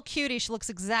real cutie. She looks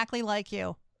exactly like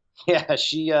you. Yeah,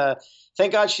 she.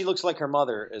 Thank God she looks like her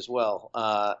mother as well.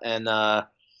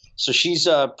 So she's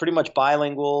pretty much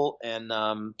bilingual,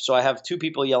 and so I have 2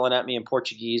 people yelling at me in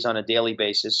Portuguese on a daily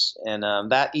basis, and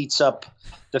that eats up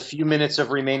the few minutes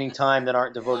of remaining time that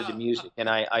aren't devoted to music, and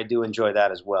I do enjoy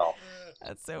that as well.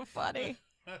 That's so funny.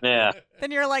 Yeah.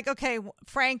 Then you're like, okay,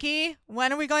 Frankie,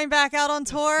 when are we going back out on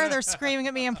tour? They're screaming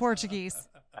at me in Portuguese.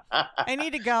 I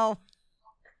need to go.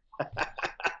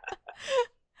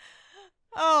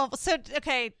 Oh, so,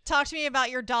 okay, talk to me about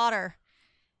your daughter.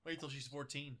 Wait till she's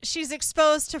 14. She's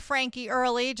exposed to Frankie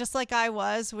early, just like I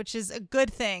was, which is a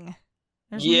good thing.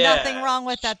 There's Yeah. nothing wrong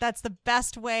with that. That's the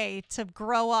best way to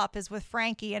grow up, is with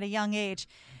Frankie at a young age.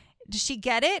 Does she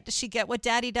get it? Does she get what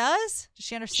Daddy does? Does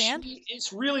she understand?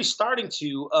 It's really starting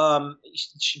to.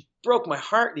 She broke my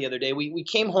heart the other day. We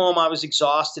came home. I was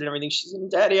exhausted and everything. She said,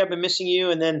 "Daddy, I've been missing you."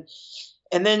 And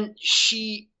then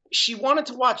she wanted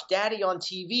to watch Daddy on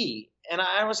TV, and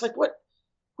I was like, "What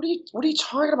are you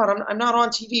talking about? I'm not on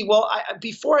TV." Well,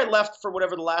 before I left for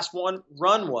whatever the last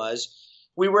run was,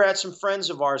 we were at some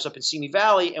friends of ours up in Simi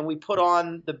Valley, and we put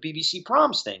on the BBC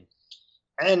Proms thing.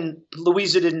 And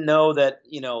Louisa didn't know that,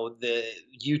 the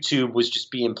YouTube was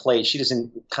just being played. She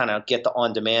doesn't kind of get the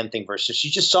on-demand thing first. So she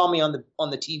just saw me on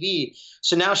the TV.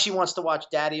 So now she wants to watch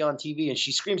Daddy on TV, and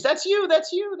she screams, "That's you,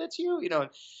 that's you, that's you."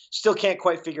 Still can't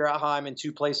quite figure out how I'm in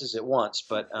 2 places at once.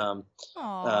 But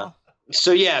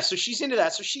so she's into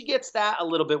that. So she gets that a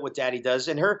little bit, what Daddy does.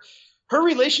 And her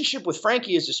relationship with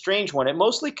Frankie is a strange one. It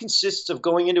mostly consists of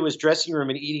going into his dressing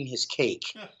room and eating his cake.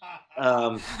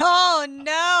 Oh,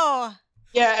 no.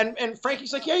 Yeah, and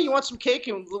Frankie's like, "Yeah, you want some cake?"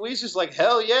 And Louisa's like,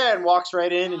 "Hell yeah," and walks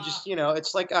right in, and just,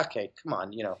 it's like, okay, come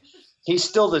on, he's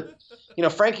still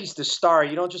Frankie's the star.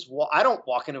 You don't just I don't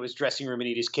walk into his dressing room and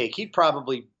eat his cake. He'd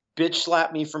probably bitch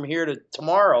slap me from here to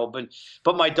tomorrow.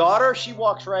 But my daughter, she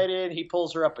walks right in. He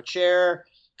pulls her up a chair.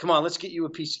 "Come on, let's get you a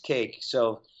piece of cake."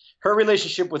 So her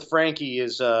relationship with Frankie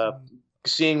is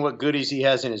seeing what goodies he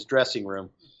has in his dressing room.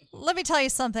 Let me tell you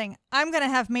something. I'm going to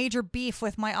have major beef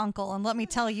with my uncle, and let me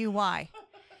tell you why.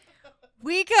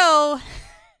 We go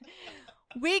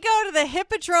to the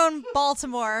Hippodrome,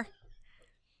 Baltimore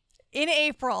in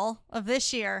April of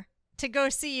this year to go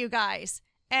see you guys.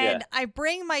 And I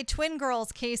bring my twin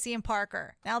girls, Casey and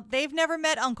Parker. Now, they've never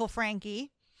met Uncle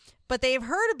Frankie, but they've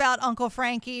heard about Uncle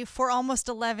Frankie for almost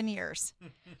 11 years.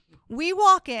 We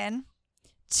walk in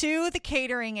to the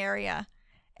catering area,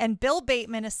 and Bill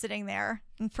Bateman is sitting there.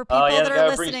 And for people that are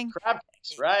listening, crab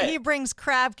cakes, right? He brings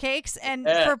crab cakes. And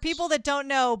for people that don't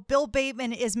know, Bill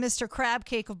Bateman is Mr. Crab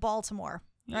Cake of Baltimore.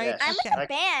 Right? Yes. I'm with the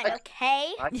band,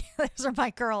 okay? Those are my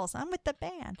girls. I'm with the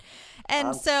band.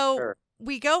 And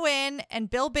we go in, and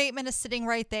Bill Bateman is sitting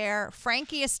right there.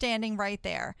 Frankie is standing right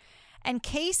there. And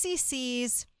Casey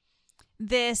sees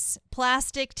this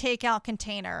plastic takeout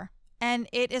container, and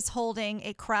it is holding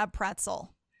a crab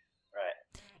pretzel.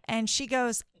 Right. And she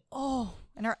goes, "Oh,"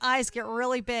 and her eyes get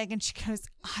really big, and she goes,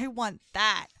 "I want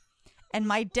that." And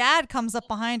my dad comes up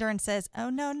behind her and says,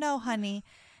 "Oh, no, honey.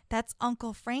 That's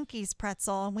Uncle Frankie's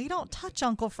pretzel, and we don't touch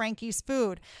Uncle Frankie's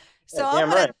food." So I'm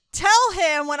going to tell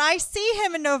him when I see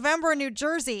him in November in New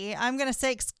Jersey, I'm going to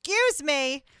say, "Excuse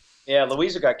me." Yeah,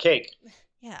 Louisa got cake.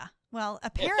 Yeah. Well, It's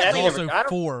apparently also I don't-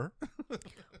 4.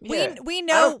 we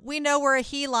know where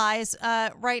he lies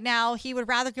right now. He would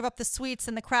rather give up the sweets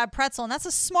than the crab pretzel, and that's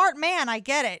a smart man. I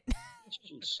get it.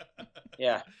 Jeez.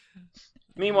 Yeah.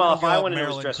 Meanwhile, if I went into his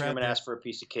Maryland dressing room and crab asked for a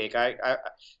piece of cake, I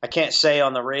can't say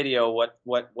on the radio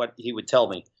what he would tell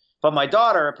me. But my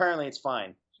daughter, apparently, it's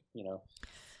fine. You know.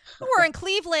 We're in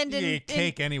Cleveland, You and can get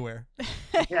cake anywhere.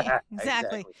 Yeah,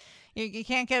 exactly. You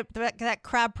can't get that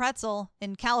crab pretzel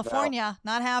in California.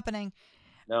 Not happening.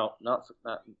 No, not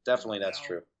definitely. That's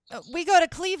true. We go to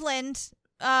Cleveland,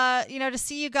 to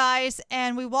see you guys,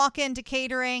 and we walk into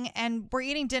catering, and we're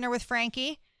eating dinner with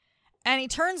Frankie, and he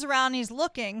turns around and he's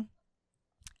looking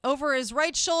over his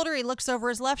right shoulder. He looks over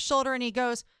his left shoulder, and he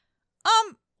goes,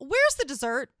 where's the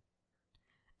dessert?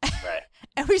 Right.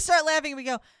 And we start laughing, and we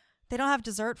go, they don't have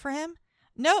dessert for him?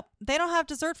 Nope, they don't have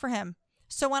dessert for him.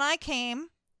 So when I came,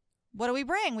 what do we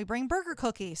bring? We bring burger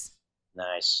cookies.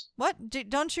 Nice. What?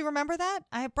 Don't you remember that?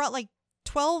 I brought like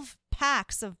 12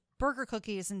 packs of burger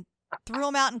cookies and threw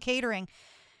them out in catering.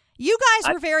 You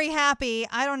guys were very happy.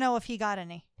 I don't know if he got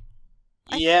any.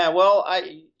 Yeah, well,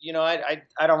 I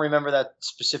don't remember that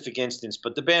specific instance,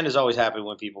 but the band is always happy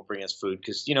when people bring us food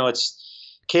because,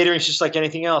 it's catering's just like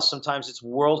anything else. Sometimes it's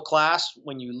world class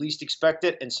when you least expect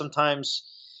it, and sometimes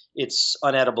it's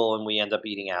unedible and we end up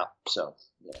eating out. So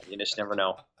you just never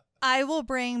know. I will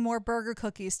bring more burger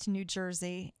cookies to New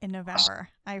Jersey in November.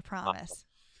 I promise.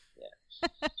 Yeah.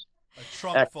 A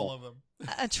trunk full of them.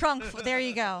 A trunk. There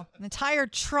you go. An entire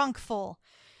trunk full.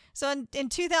 So in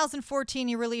 2014,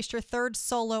 you released your third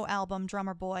solo album,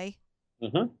 Drummer Boy.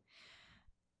 Mm-hmm.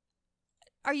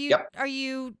 Are you? Yep. Are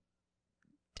you?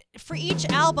 For each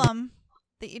album,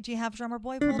 do you have Drummer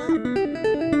Boy pulled up?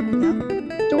 There we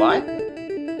go. Do I?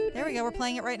 There we go. We're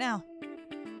playing it right now.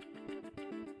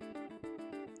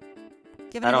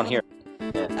 I don't hear it.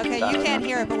 Yeah. Okay, you can't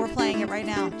hear it, but we're playing it right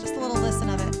now. Just a little listen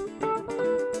of it.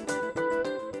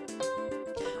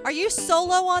 Are you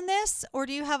solo on this, or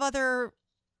do you have other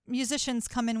musicians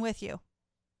come in with you?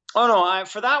 Oh no!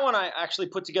 For that one, I actually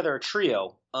put together a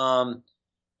trio.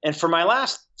 And for my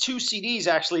last 2 CDs,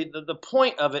 actually, the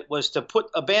point of it was to put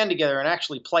a band together and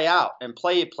actually play out and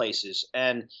play at places.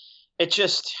 And it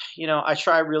just, I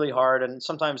try really hard, and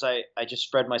sometimes I just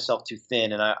spread myself too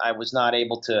thin, and I was not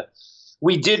able to.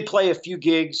 We did play a few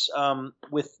gigs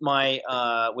with my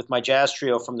jazz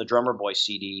trio from the Drummer Boy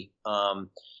CD,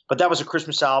 but that was a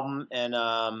Christmas album, and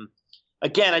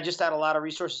again, I just had a lot of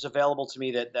resources available to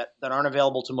me that aren't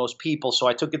available to most people. So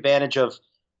I took advantage of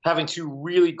having 2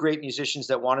 really great musicians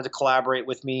that wanted to collaborate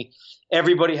with me.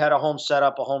 Everybody had a home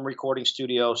setup, a home recording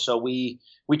studio, so we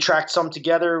tracked some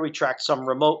together, we tracked some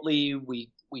remotely, we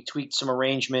tweaked some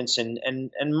arrangements, and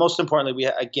most importantly,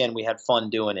 we had fun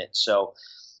doing it. So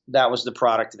that was the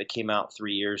product that came out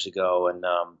 3 years ago. And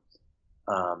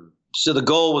so the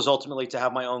goal was ultimately to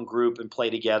have my own group and play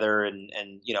together and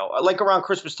like around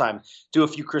Christmas time, do a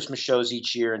few Christmas shows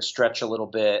each year and stretch a little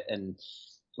bit. And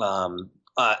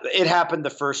it happened the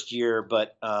first year,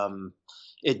 but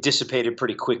it dissipated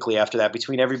pretty quickly after that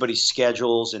between everybody's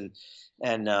schedules and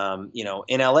in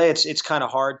LA, it's kind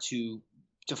of hard to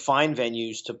find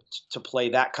venues to play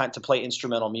to play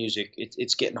instrumental music.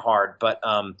 It's getting hard, but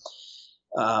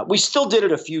we still did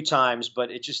it a few times,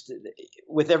 but it just,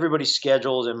 with everybody's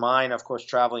schedules and mine, of course,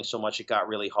 traveling so much, it got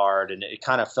really hard and it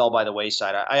kind of fell by the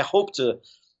wayside. I hope to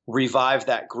revive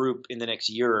that group in the next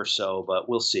year or so, but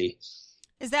we'll see.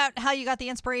 Is that how you got the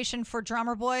inspiration for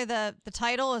Drummer Boy? The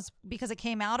title is because it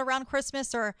came out around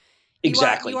Christmas, or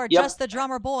exactly. You are Yep. just the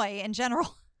Drummer Boy in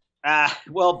general?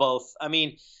 Well, both. I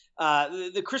mean,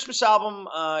 the Christmas album,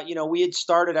 we had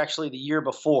started actually the year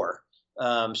before.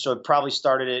 So it probably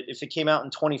started it, if it came out in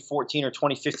 2014 or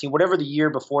 2015, whatever the year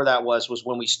before that was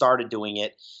when we started doing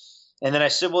it. And then I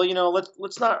said, well,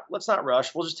 let's not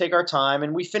rush. We'll just take our time.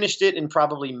 And we finished it in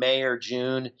probably May or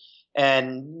June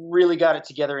and really got it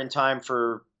together in time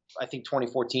for, I think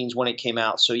 2014 is when it came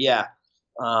out. So yeah.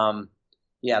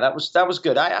 That was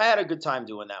good. I had a good time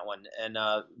doing that one. And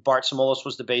Bart Simolis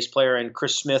was the bass player, and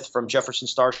Chris Smith from Jefferson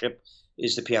Starship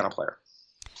is the piano player.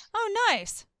 Oh,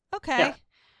 nice. Okay. Yeah.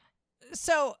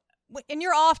 So in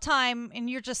your off time and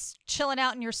you're just chilling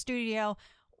out in your studio,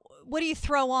 what do you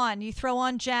throw on? You throw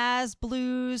on jazz,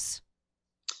 blues?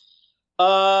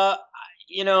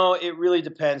 It really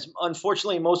depends.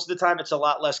 Unfortunately, most of the time it's a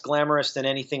lot less glamorous than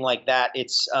anything like that.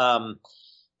 It's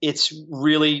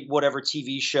really whatever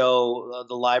TV show,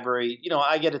 the library,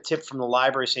 I get a tip from the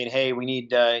library saying, hey, we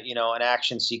need, an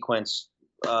action sequence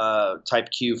type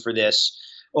cue for this,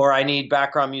 or I need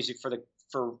background music for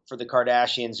the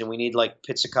Kardashians, and we need like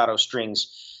pizzicato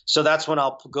strings. So that's when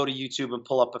I'll go to YouTube and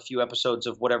pull up a few episodes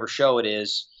of whatever show it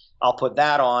is. I'll put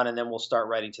that on, and then we'll start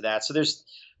writing to that. So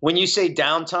when you say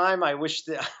downtime, I wish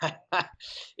that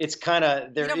it's kind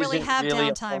of there. You don't really isn't have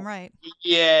really downtime, right?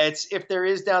 Yeah, if there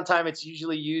is downtime, it's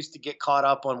usually used to get caught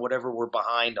up on whatever we're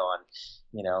behind on.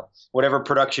 Whatever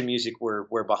production music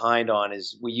we're behind on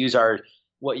is we use our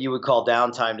what you would call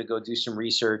downtime to go do some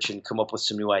research and come up with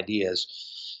some new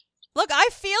ideas. Look, I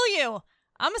feel you.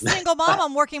 I'm a single mom.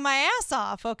 I'm working my ass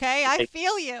off. Okay, I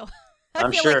feel you.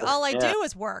 I feel like all I do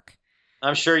is work.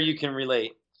 I'm sure you can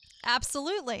relate.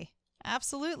 Absolutely.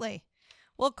 Absolutely.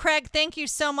 Well, Craig, thank you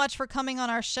so much for coming on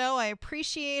our show. I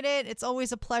appreciate it. It's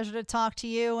always a pleasure to talk to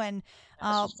you. And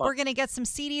we're going to get some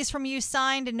CDs from you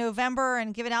signed in November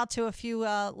and give it out to a few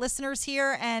listeners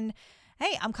here. And,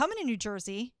 hey, I'm coming to New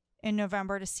Jersey in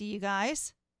November to see you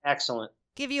guys. Excellent.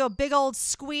 Give you a big old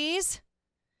squeeze.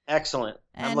 Excellent.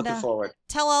 I'm looking forward.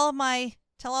 Tell all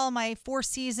my Four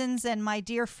Seasons and my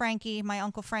dear Frankie, my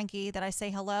Uncle Frankie, that I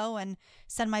say hello and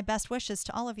send my best wishes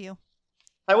to all of you.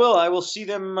 I will. I will see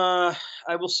them. I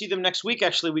will see them next week.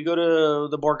 Actually, we go to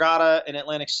the Borgata in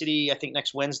Atlantic City, I think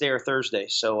next Wednesday or Thursday.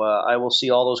 So I will see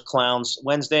all those clowns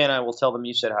Wednesday, and I will tell them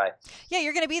you said hi. Yeah,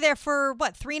 you're going to be there for,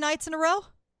 3 nights in a row?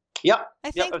 Yep.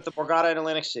 I think. Yep, at the Borgata in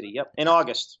Atlantic City. Yep, in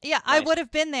August. Yeah, Nice. I would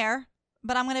have been there,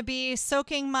 but I'm going to be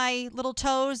soaking my little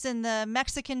toes in the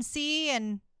Mexican Sea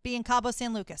and be in Cabo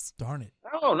San Lucas. Darn it.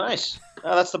 Oh, nice.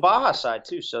 That's the Baja side,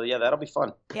 too. So, yeah, that'll be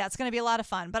fun. Yeah, it's going to be a lot of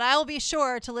fun. But I will be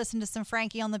sure to listen to some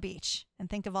Frankie on the beach and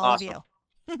think of all of you.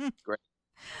 Great.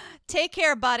 Take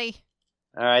care, buddy.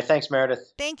 All right. Thanks,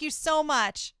 Meredith. Thank you so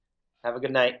much. Have a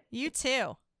good night. You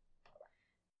too.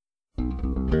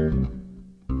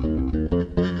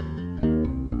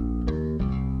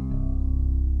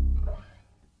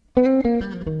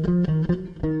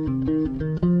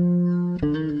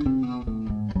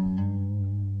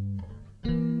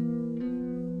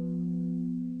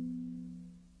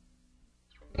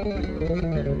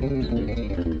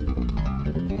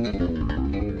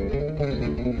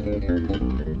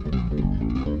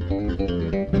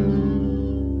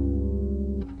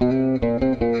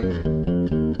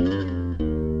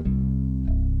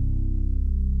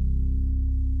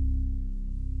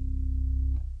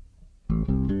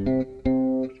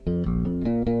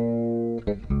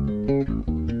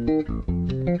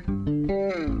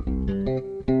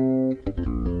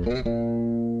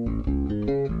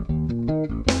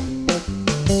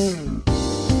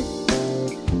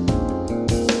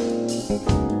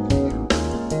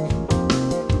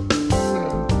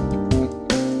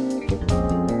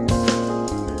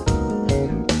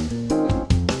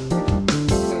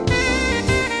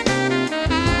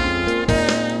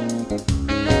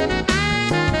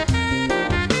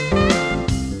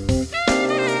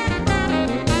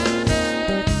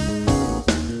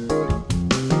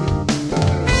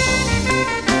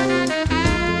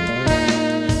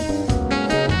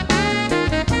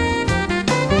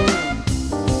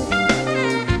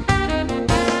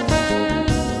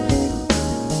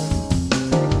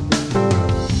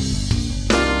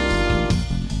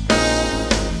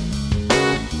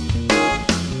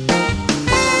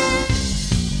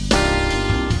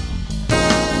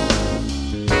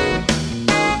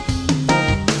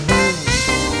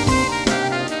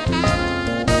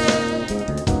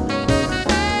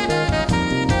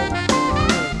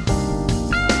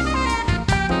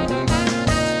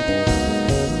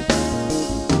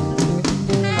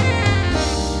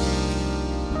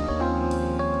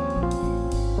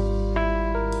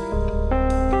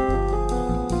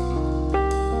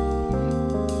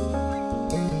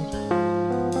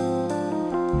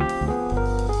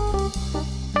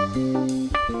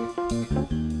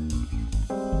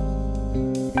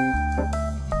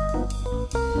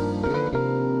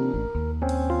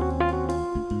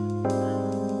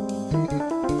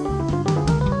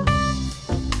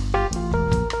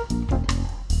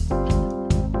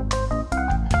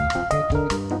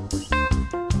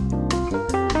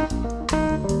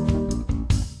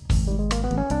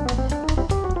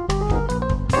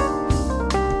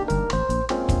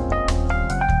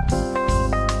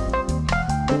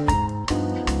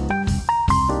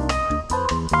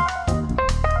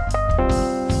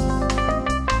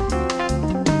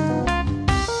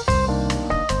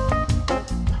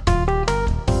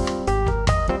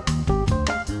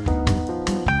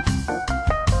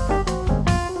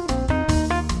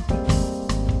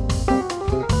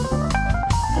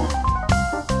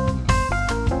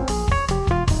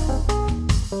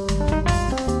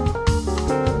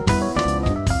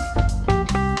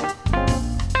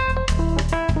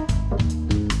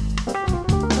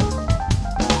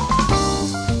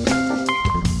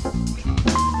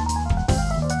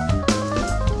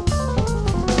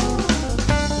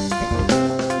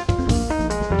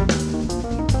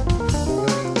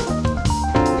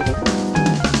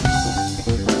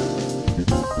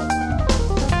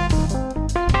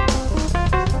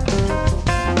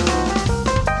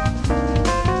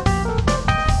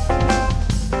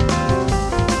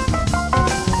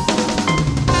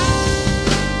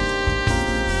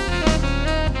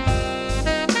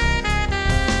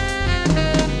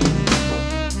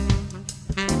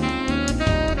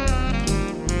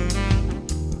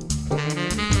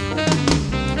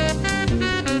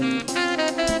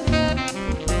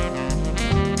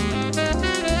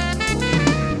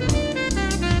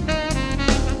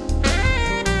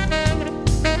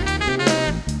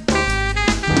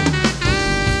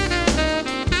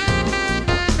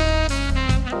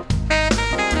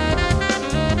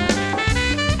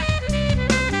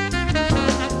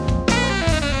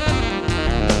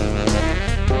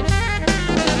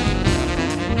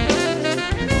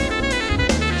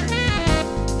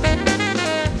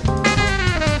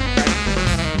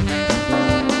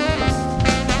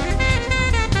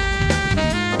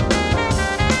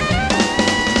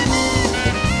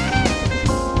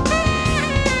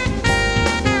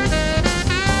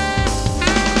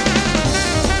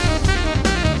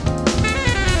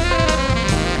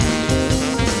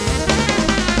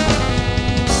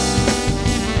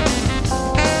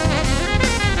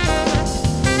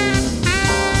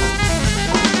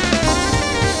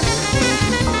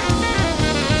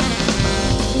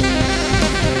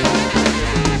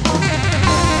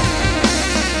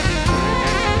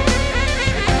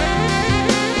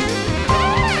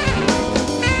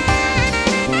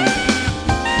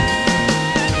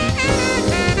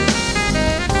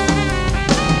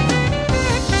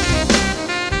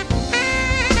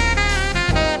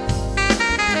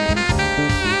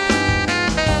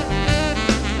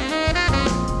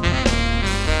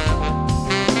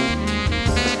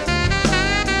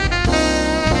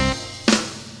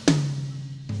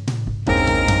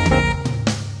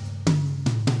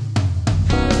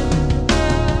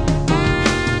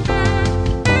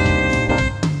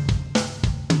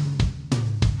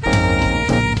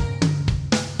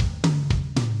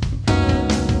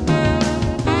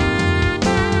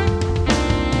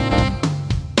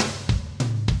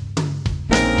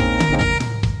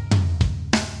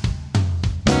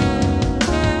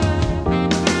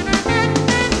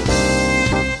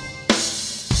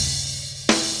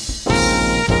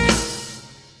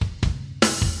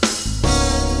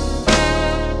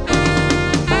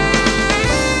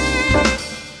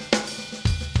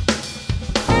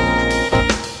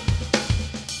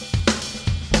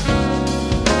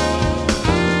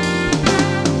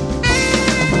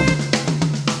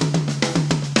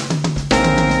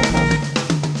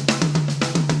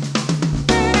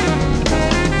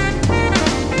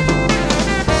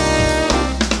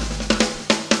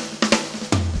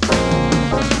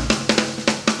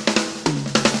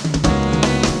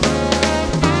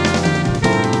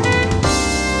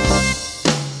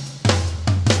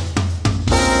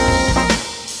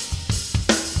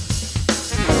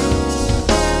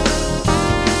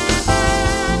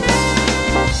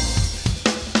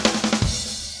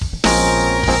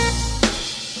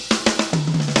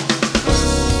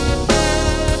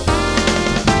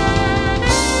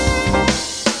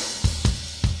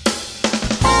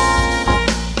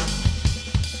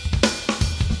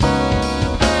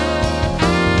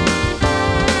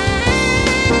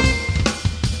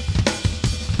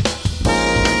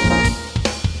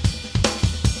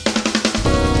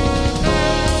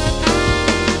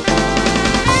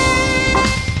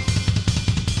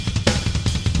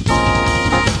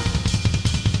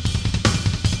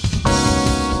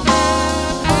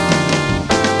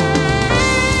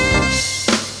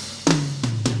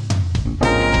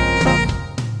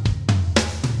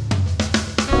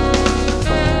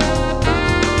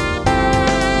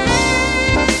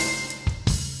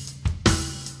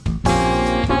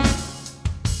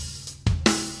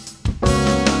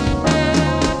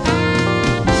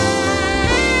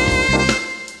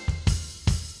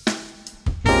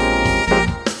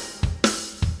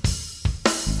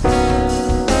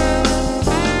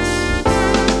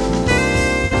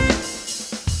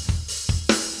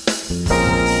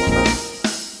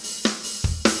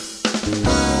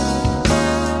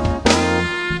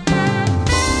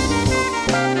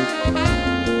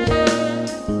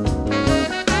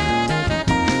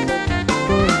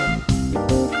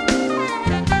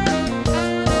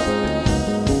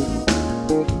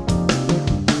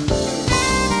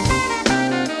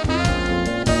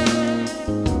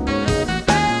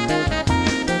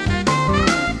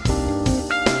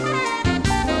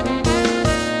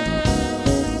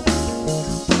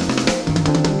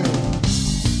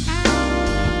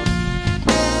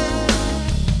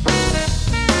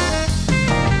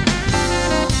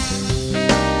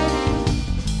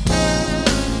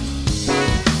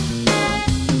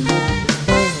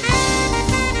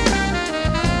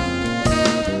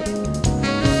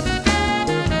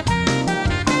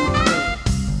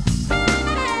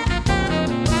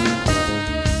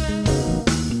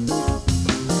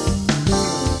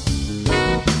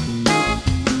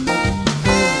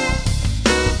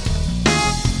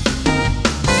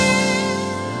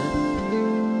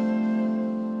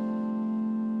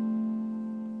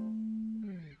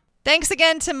 Thanks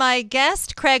again to my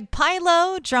guest, Craig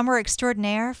Pilo, drummer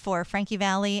extraordinaire for Frankie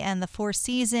Valli and the Four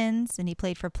Seasons, and he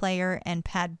played for Player and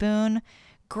Pat Boone.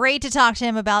 Great to talk to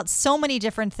him about so many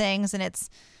different things, and it's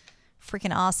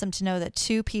freaking awesome to know that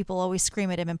two people always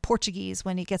scream at him in Portuguese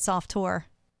when he gets off tour.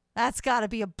 That's got to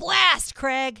be a blast,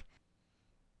 Craig.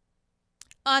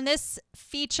 On this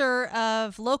feature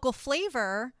of local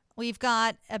flavor, we've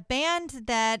got a band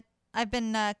that I've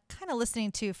been kind of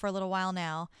listening to for a little while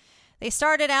now. They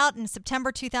started out in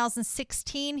September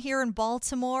 2016 here in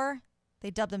Baltimore.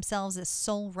 They dubbed themselves as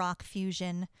Soul Rock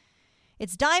Fusion.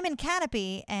 It's Diamond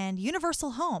Canopy and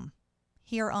Universal Home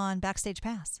here on Backstage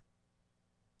Pass.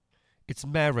 It's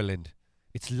Maryland.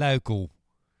 It's local.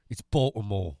 It's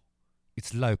Baltimore.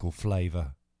 It's local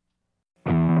flavor.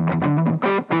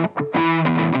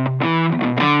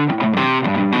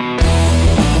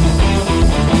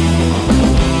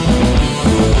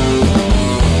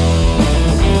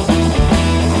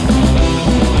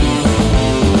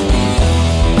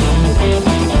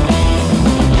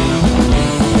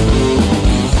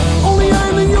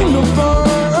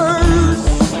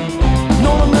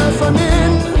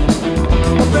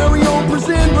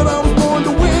 But I was born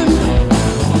to win.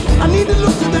 I need to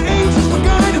look to the ancients for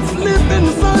God.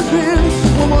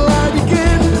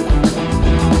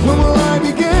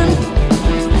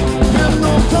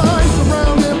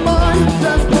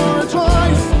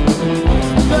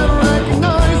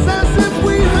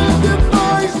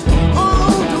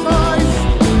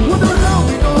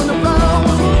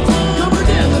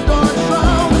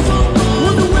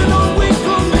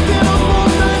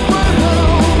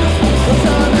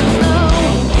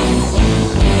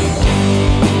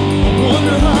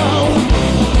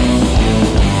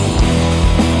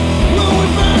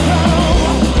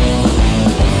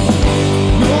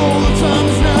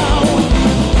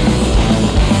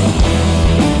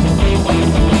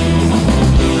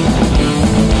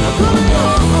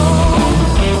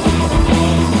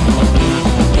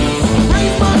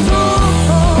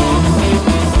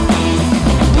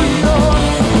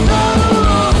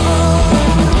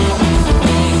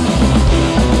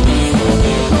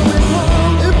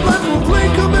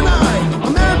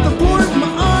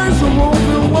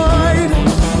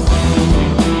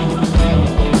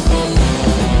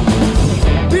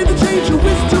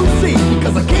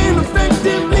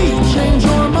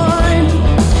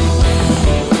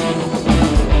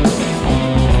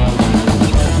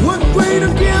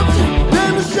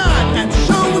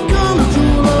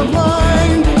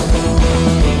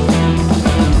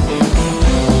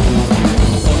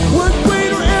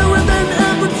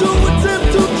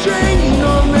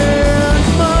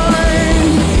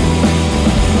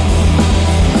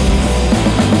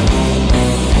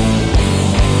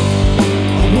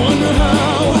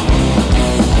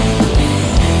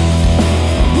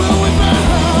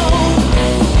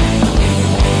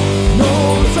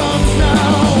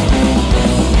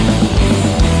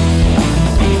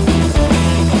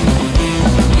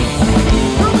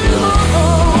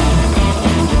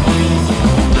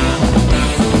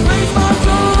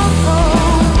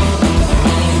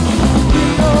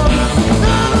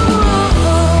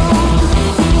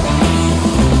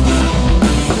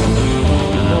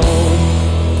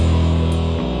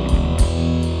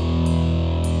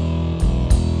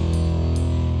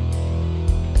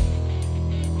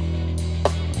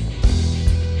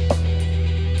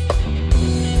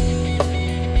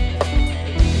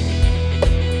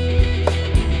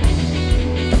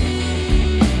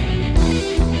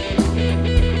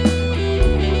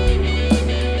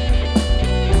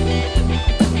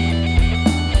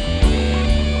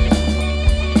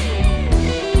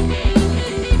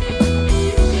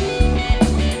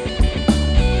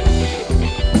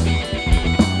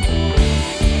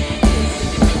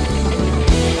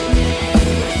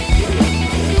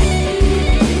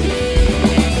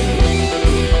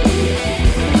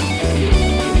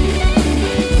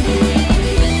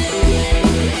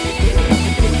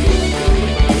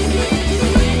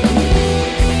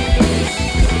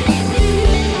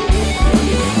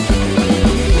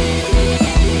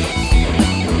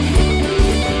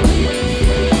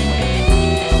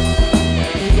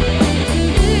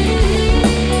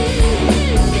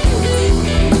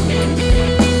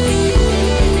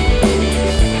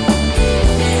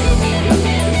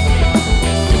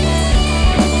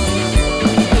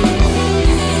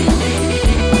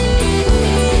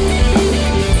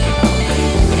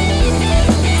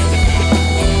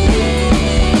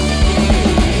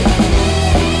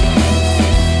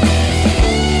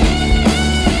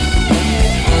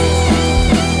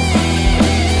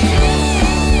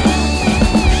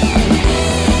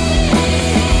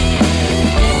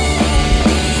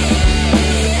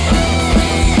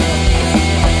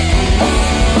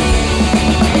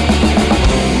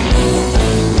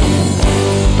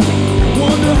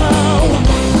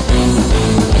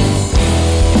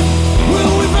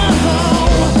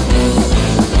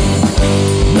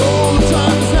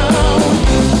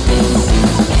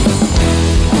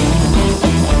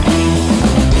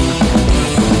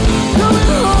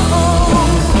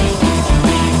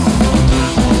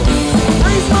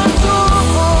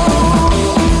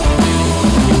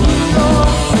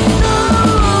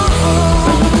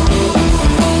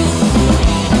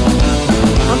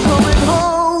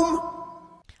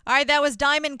 right, that was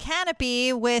Diamond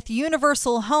Canopy with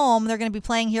Universal Home. They're going to be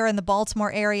playing here in the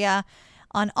Baltimore area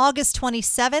on August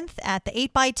 27th at the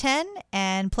 8x10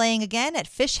 and playing again at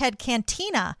Fishhead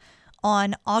Cantina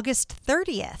on August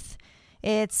 30th.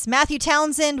 It's Matthew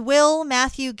Townsend, Will,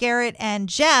 Matthew, Garrett, and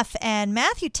Jeff. And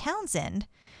Matthew Townsend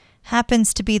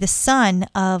happens to be the son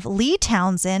of Lee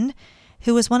Townsend,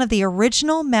 who was one of the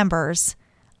original members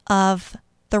of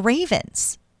the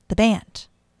Ravens, the band,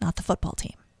 not the football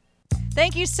team.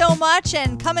 Thank you so much.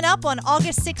 And coming up on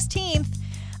August 16th,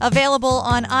 available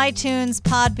on iTunes,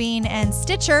 Podbean, and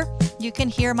Stitcher, you can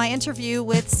hear my interview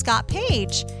with Scott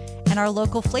Page. And our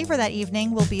local flavor that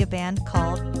evening will be a band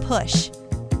called Push.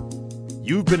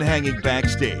 You've been hanging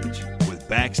backstage with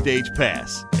Backstage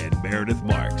Pass and Meredith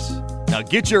Marks. Now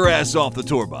get your ass off the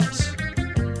tour bus.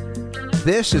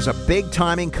 This is a big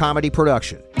timing comedy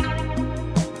production.